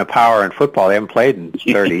always been a power in football. They haven't played in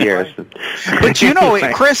 30 years. But,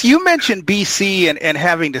 Chris, you mentioned BC and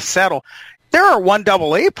having to settle. There are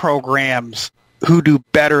 1AA programs who do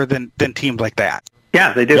better than teams like that.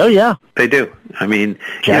 Yeah, they do. Oh, yeah. They do. I mean,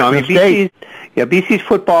 BC's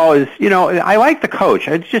football is, I like the coach.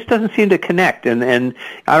 It just doesn't seem to connect. And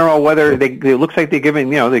I don't know whether it looks like they're giving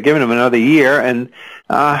him another year. And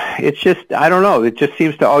it's just, I don't know. It just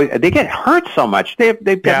seems to always, they get hurt so much.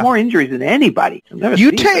 They've got more injuries than anybody.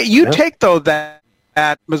 You take, though,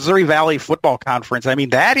 that Missouri Valley Football Conference, I mean,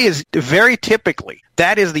 that is very typically,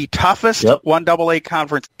 that is the toughest 1AA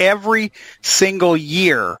conference every single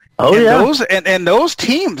year. Those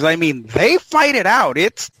teams, I mean, they fight it out.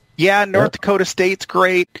 North Dakota State's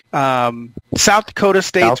great. South Dakota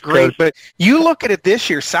State's great. But you look at it this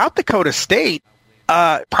year, South Dakota State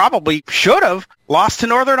probably should have lost to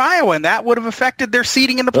Northern Iowa, and that would have affected their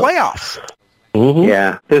seeding in the playoffs.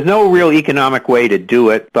 Yeah, there's no real economic way to do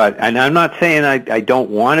it, and I'm not saying I don't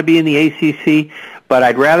want to be in the ACC, but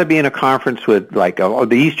I'd rather be in a conference with the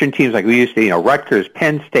Eastern teams like we used to, Rutgers,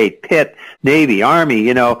 Penn State, Pitt, Navy,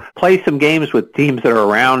 Army, play some games with teams that are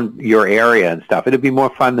around your area and stuff. It'd be more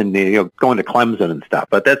fun than going to Clemson and stuff.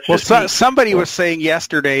 But that's just somebody was saying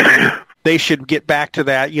yesterday they should get back to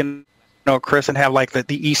that, Chris, and have like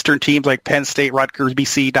the Eastern teams like Penn State, Rutgers,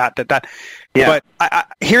 BC, ... Yeah. But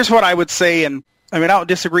here's what I would say, and I mean, I don't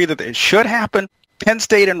disagree that it should happen. Penn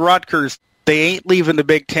State and Rutgers, they ain't leaving the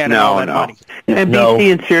Big Ten and all that money. And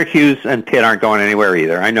BC and Syracuse and Pitt aren't going anywhere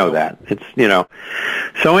either. I know that. It's,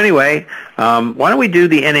 So anyway, why don't we do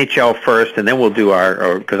the NHL first, and then we'll do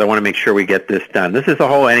because I want to make sure we get this done. This is the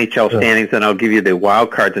whole NHL standings, and I'll give you the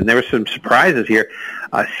wild cards. And there were some surprises here.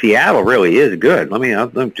 Seattle really is good. Let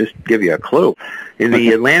me just give you a clue. In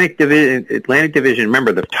the Atlantic Division,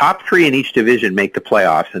 remember the top 3 in each division make the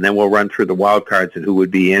playoffs, and then we'll run through the wild cards and who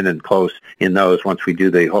would be in and close in those once we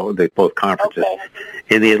do the both conferences. Okay.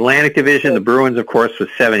 In the Atlantic Division, the Bruins, of course, was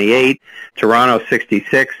 78, Toronto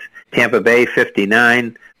 66, Tampa Bay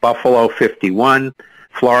 59, Buffalo 51,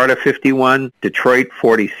 Florida 51, Detroit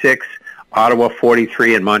 46, Ottawa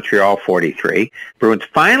 43, and Montreal 43. Bruins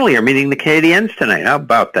finally are meeting the Canadiens tonight. How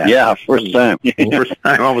about that? Yeah, first time. First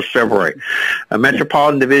time, almost February.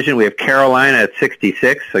 Metropolitan Division, we have Carolina at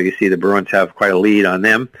 66, so you see the Bruins have quite a lead on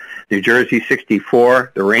them. New Jersey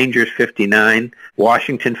 64, the Rangers 59,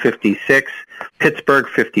 Washington 56, Pittsburgh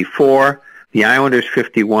 54, the Islanders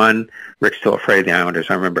 51. Rick's still afraid of the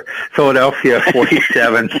Islanders, I remember. Philadelphia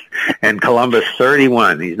 47 and Columbus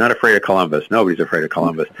 31. He's not afraid of Columbus. Nobody's afraid of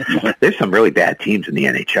Columbus. There's some really bad teams in the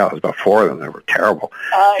NHL. There's about 4 of them that were terrible.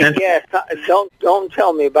 Yes, don't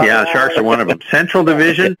tell me about that. Yeah, Sharks are one of them. Central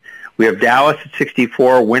Division, we have Dallas at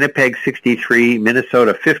 64, Winnipeg 63,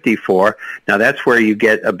 Minnesota 54. Now that's where you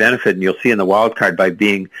get a benefit, and you'll see in the wild card by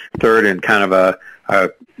being third in kind of a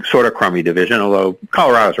sort of crummy division, although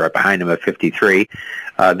Colorado's right behind them at 53.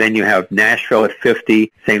 Then you have Nashville at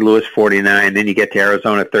 50, St. Louis 49. Then you get to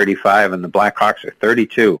Arizona 35, and the Blackhawks are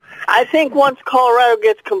 32. I think once Colorado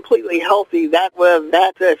gets completely healthy, that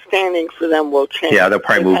standings for them will change. Yeah, they'll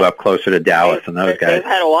probably move up closer to Dallas and those guys. They've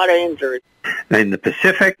had a lot of injuries. In the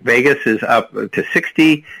Pacific, Vegas is up to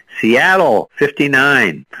 60, Seattle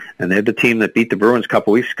 59, and they're the team that beat the Bruins a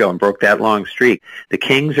couple weeks ago and broke that long streak. The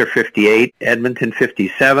Kings are 58, Edmonton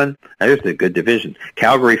 57. There's a good division.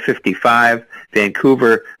 Calgary 55,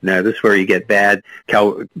 Vancouver. Now this is where you get bad.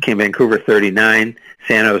 Vancouver 39,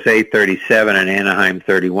 San Jose 37, and Anaheim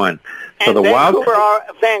 31. So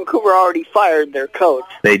and Vancouver already fired their coach.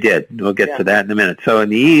 They did. We'll get to that in a minute. So in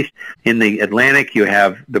the East, in the Atlantic, you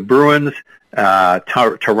have the Bruins,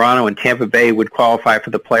 Toronto and Tampa Bay would qualify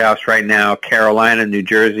for the playoffs right now, Carolina, New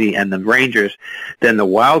Jersey, and the Rangers. Then the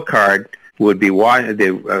wild card would be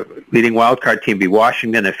the leading wild card team be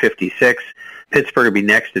Washington at 56, Pittsburgh would be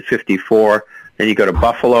next at 54. Then you go to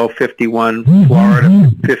Buffalo 51,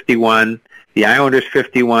 Florida 51, the Islanders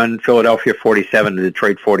 51, Philadelphia 47, and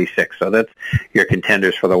Detroit 46. So that's your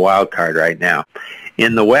contenders for the wild card right now.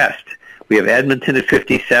 In the West, we have Edmonton at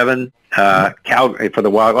 57, Calgary for the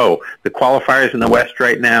the qualifiers in the West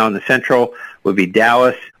right now. In the Central would be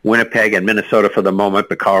Dallas, Winnipeg, and Minnesota for the moment,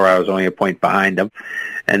 but Colorado's only a point behind them.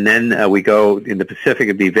 And then we go in the Pacific,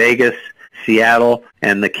 it'd be Vegas, Seattle,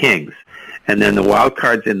 and the Kings. And then the wild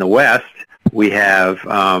cards in the West, we have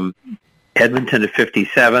Edmonton at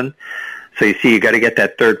 57. So you see, you got to get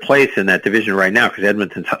that third place in that division right now because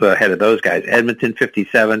Edmonton's ahead of those guys. Edmonton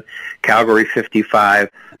 57, Calgary 55,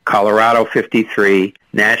 Colorado 53,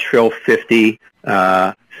 Nashville 50,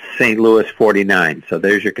 St. Louis 49. So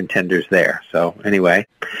there's your contenders there. So anyway,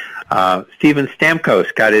 Steven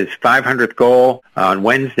Stamkos got his 500th goal on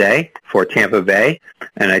Wednesday for Tampa Bay,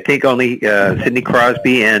 and I think only Sidney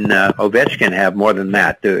Crosby and Ovechkin have more than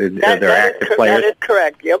that. They're active players. That is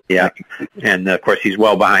correct. Yep. Yeah, and of course he's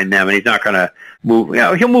well behind them, and he's not going to move.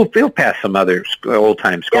 You know, he'll pass some other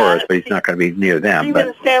old-time scorers, but he's not going to be near them.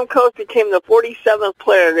 Steven Stamkos became the 47th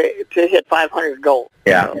player to hit 500 goals.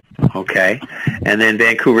 Yeah. Okay. And then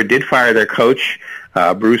Vancouver did fire their coach,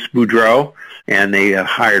 Bruce Boudreau, and they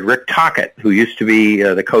hired Rick Tocchet, who used to be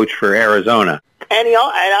the coach for Arizona. And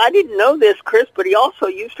I didn't know this, Chris, but he also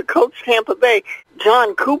used to coach Tampa Bay.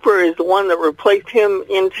 John Cooper is the one that replaced him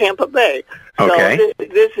in Tampa Bay. So okay.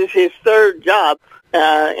 This is his third job,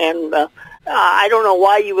 and I don't know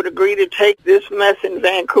why you would agree to take this mess in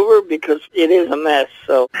Vancouver because it is a mess.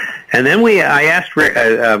 So. And then I asked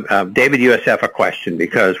David USF a question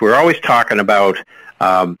because we're always talking about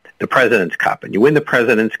the President's Cup, and you win the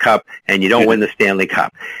President's Cup, and you don't win the Stanley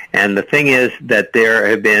Cup. And the thing is that there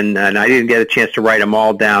have been, and I didn't get a chance to write them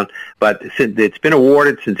all down, but it's been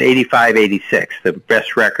awarded since 85-86, the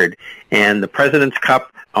best record. And the President's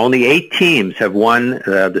Cup, only 8 teams have won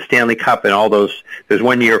the Stanley Cup in all those. There's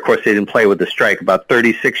one year, of course, they didn't play with the strike, about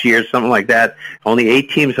 36 years, something like that. Only 8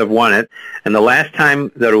 teams have won it. And the last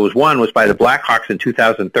time that it was won was by the Blackhawks in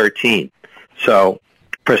 2013. So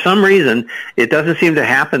for some reason, it doesn't seem to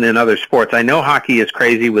happen in other sports. I know hockey is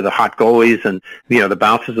crazy with the hot goalies and, the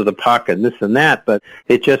bounces of the puck and this and that, but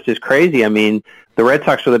it just is crazy. I mean, the Red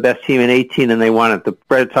Sox were the best team in 18 and they won it. The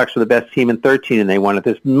Red Sox were the best team in 13 and they won it.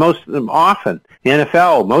 This most often. The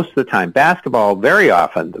NFL, most of the time. Basketball, very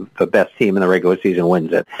often, the best team in the regular season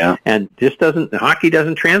wins it. Yeah. And hockey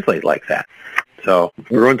doesn't translate like that. So the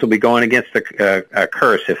Bruins will be going against a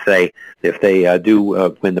curse if they do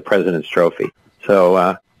win the President's Trophy.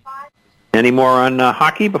 So Any more on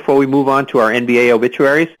hockey before we move on to our NBA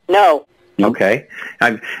obituaries? No. Okay.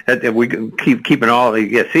 We keeping all.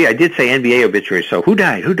 Yeah. See, I did say NBA obituaries. So who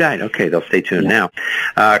died? Okay, they'll stay tuned now.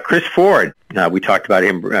 Chris Ford. We talked about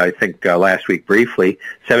him, I think, last week briefly.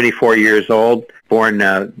 74 years old, born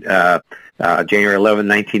January 11,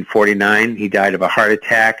 1949. He died of a heart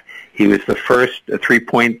attack. He was the first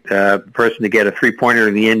three-point person to get a three-pointer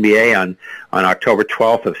in the NBA on October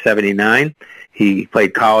 12th of 79. He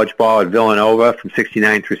played college ball at Villanova from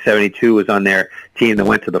 69 through 72, was on their team that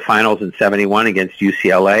went to the finals in 71 against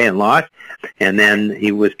UCLA and lost. And then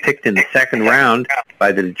he was picked in the second round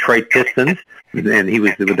by the Detroit Pistons, and he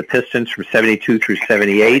was with the Pistons from 72 through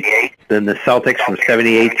 78, then the Celtics from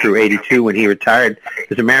 78 through 82 when he retired.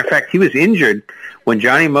 As a matter of fact, he was injured when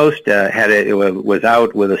Johnny Most was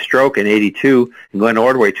out with a stroke in 82, and Glenn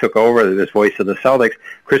Ordway took over as voice of the Celtics.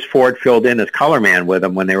 Chris Ford filled in as color man with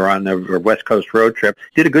them when they were on the West Coast road trip.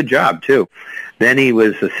 Did a good job, too. Then he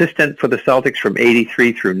was assistant for the Celtics from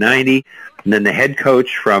 83 through 90, and then the head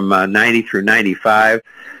coach from 90 through 95.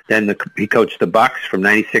 Then he coached the Bucks from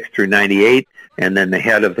 96 through 98, and then the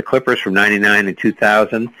head of the Clippers from 99 and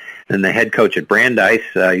 2000. Then the head coach at Brandeis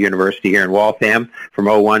University here in Waltham from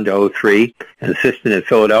 01 to 03, and assistant at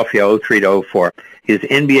Philadelphia 03 to 04. His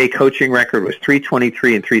NBA coaching record was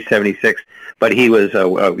 323 and 376, but he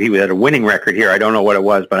had a winning record here. I don't know what it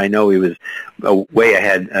was, but I know he was way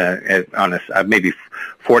ahead on maybe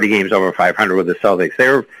 40 games over 500 with the Celtics. They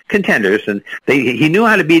were contenders, and he knew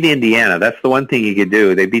how to beat Indiana. That's the one thing he could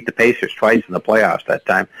do. They beat the Pacers twice in the playoffs that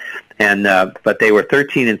time. And but they were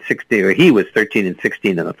 13 and 16, or he was 13 and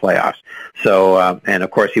 16 in the playoffs. So and of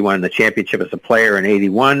course he won the championship as a player in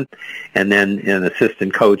 81, and then an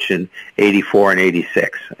assistant coach in 84 and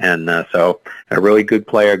 86. And so a really good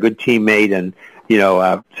player, good teammate, and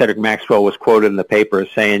Cedric Maxwell was quoted in the paper as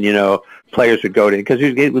saying, players would go to him because he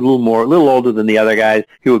was getting a little older than the other guys.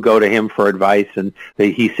 He would go to him for advice, and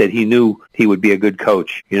he said he knew he would be a good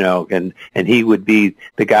coach, and he would be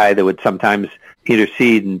the guy that would sometimes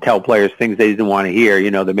intercede and tell players things they didn't want to hear,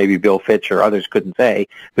 that maybe Bill Fitch or others couldn't say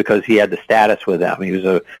because he had the status with them. He was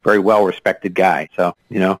a very well-respected guy. So,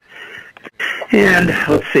 And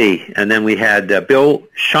let's see. And then we had Bill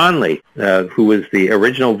Schonely, who was the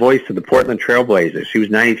original voice of the Portland Trail Blazers. He was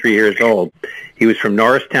 93 years old. He was from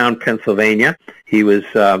Norristown, Pennsylvania. He was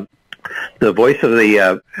the voice of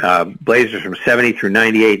the Blazers from 70 through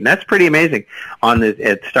 98, and that's pretty amazing.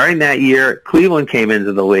 Starting that year, Cleveland came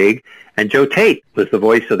into the league, and Joe Tate was the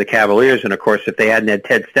voice of the Cavaliers. And, of course, if they hadn't had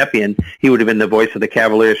Ted Stepien, he would have been the voice of the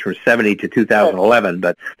Cavaliers from 70 to 2011.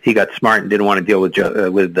 But he got smart and didn't want to deal with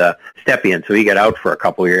Stepien, so he got out for a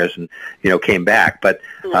couple of years and, came back. But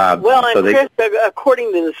Chris,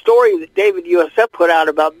 according to the story that David USF put out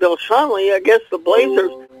about Bill Schonely, I guess the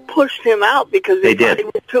Blazers pushed him out because they thought he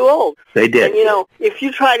was too old. They did. And, if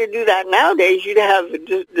you try to do that nowadays, you'd have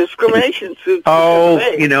discrimination suits.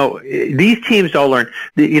 These teams all learn.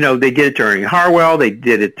 They did it to Ernie Harwell. They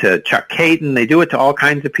did it to Chuck Caton. They do it to all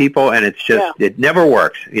kinds of people, and it's just it never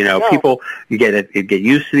works. People get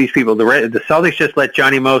used to these people. The Celtics just let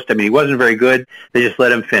Johnny Most. I mean, he wasn't very good. They just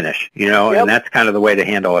let him finish. And that's kind of the way to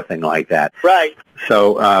handle a thing like that. Right.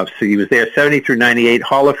 So he was there 70 through 98,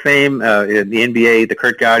 Hall of Fame in the NBA, the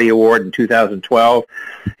Kurt Gowdy Award in 2012.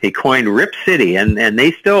 He coined Rip City, and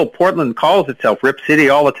Portland calls itself Rip City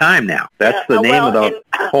all the time now. That's the name of the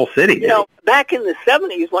whole city. Back in the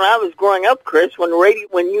 70s when I was growing up, Chris, when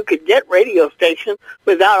you could get radio stations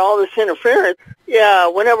without all this interference,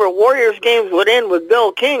 whenever Warriors games would end with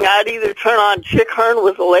Bill King, I'd either turn on Chick Hearn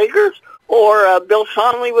with the Lakers or Bill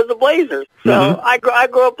Schonely with the Blazers. So I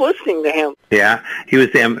grew up listening to him. Yeah, he was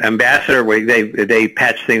the ambassador. Where they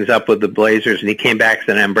patched things up with the Blazers, and he came back as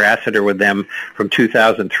an ambassador with them from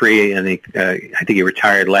 2003, and I think he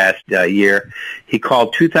retired last year. He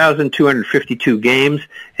called 2,252 games,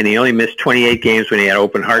 and he only missed 28 games when he had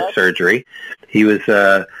open heart surgery. He was...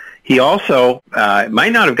 He also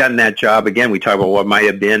might not have gotten that job. Again, we talk about what might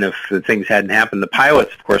have been if things hadn't happened. The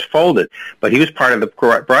Pilots, of course, folded. But he was part of the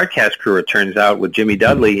broadcast crew, it turns out, with Jimmy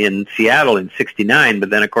Dudley in Seattle in 69.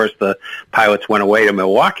 But then, of course, the Pilots went away to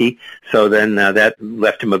Milwaukee. So then that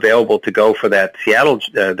left him available to go for that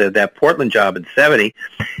that Portland job in 70.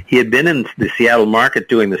 He had been in the Seattle market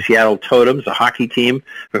doing the Seattle Totems, a hockey team,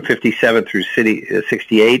 from 57 through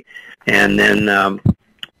 68. And then...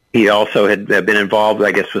 he also had been involved,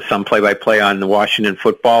 I guess, with some play-by-play on the Washington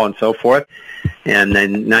football and so forth. And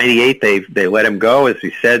in 98, they let him go, as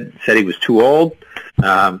he said he was too old.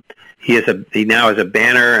 He now has a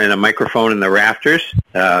banner and a microphone in the rafters,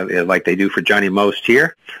 like they do for Johnny Most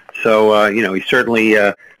here. So he certainly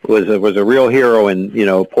was a real hero in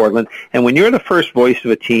Portland. And when you're the first voice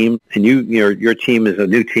of a team, and your team is a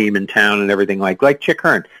new team in town and everything like Chick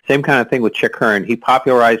Hearn, same kind of thing with Chick Hearn. He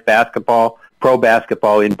popularized basketball, pro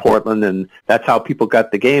basketball in Portland, and that's how people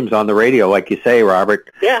got the games on the radio, like you say,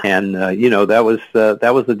 Robert. Yeah. And that was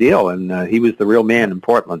the deal, and he was the real man in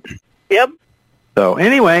Portland. Yep. So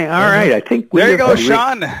anyway, all right. I think there you go,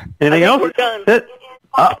 Sean. Anything else? We're done.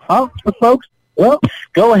 Folks, well,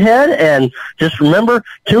 go ahead and just remember,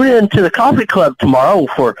 tune in to the Coffee Club tomorrow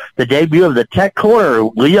for the debut of the Tech Corner.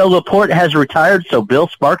 Leo Laporte has retired, so Bill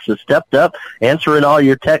Sparks has stepped up, answering all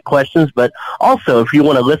your tech questions. But also, if you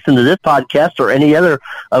want to listen to this podcast or any other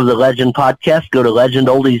of the Legend podcasts, go to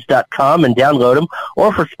legendoldies.com and download them.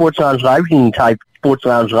 Or for Sports Lounge Live, you can type Sports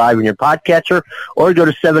Lounge Live in your podcatcher, or go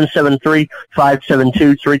to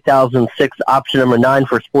 773-572-3006, option number 9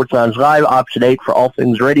 for Sports Lounge Live, option 8 for All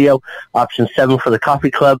Things Radio, option 7 for the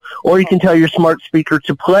Coffee Club, or you can tell your smart speaker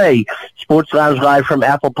to play Sports Lounge Live from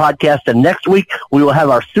Apple Podcast. And next week, we will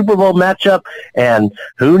have our Super Bowl matchup, and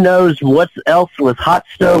who knows what else with Hot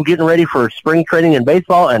Stove getting ready for spring training in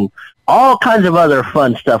baseball and all kinds of other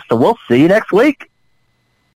fun stuff. So we'll see you next week.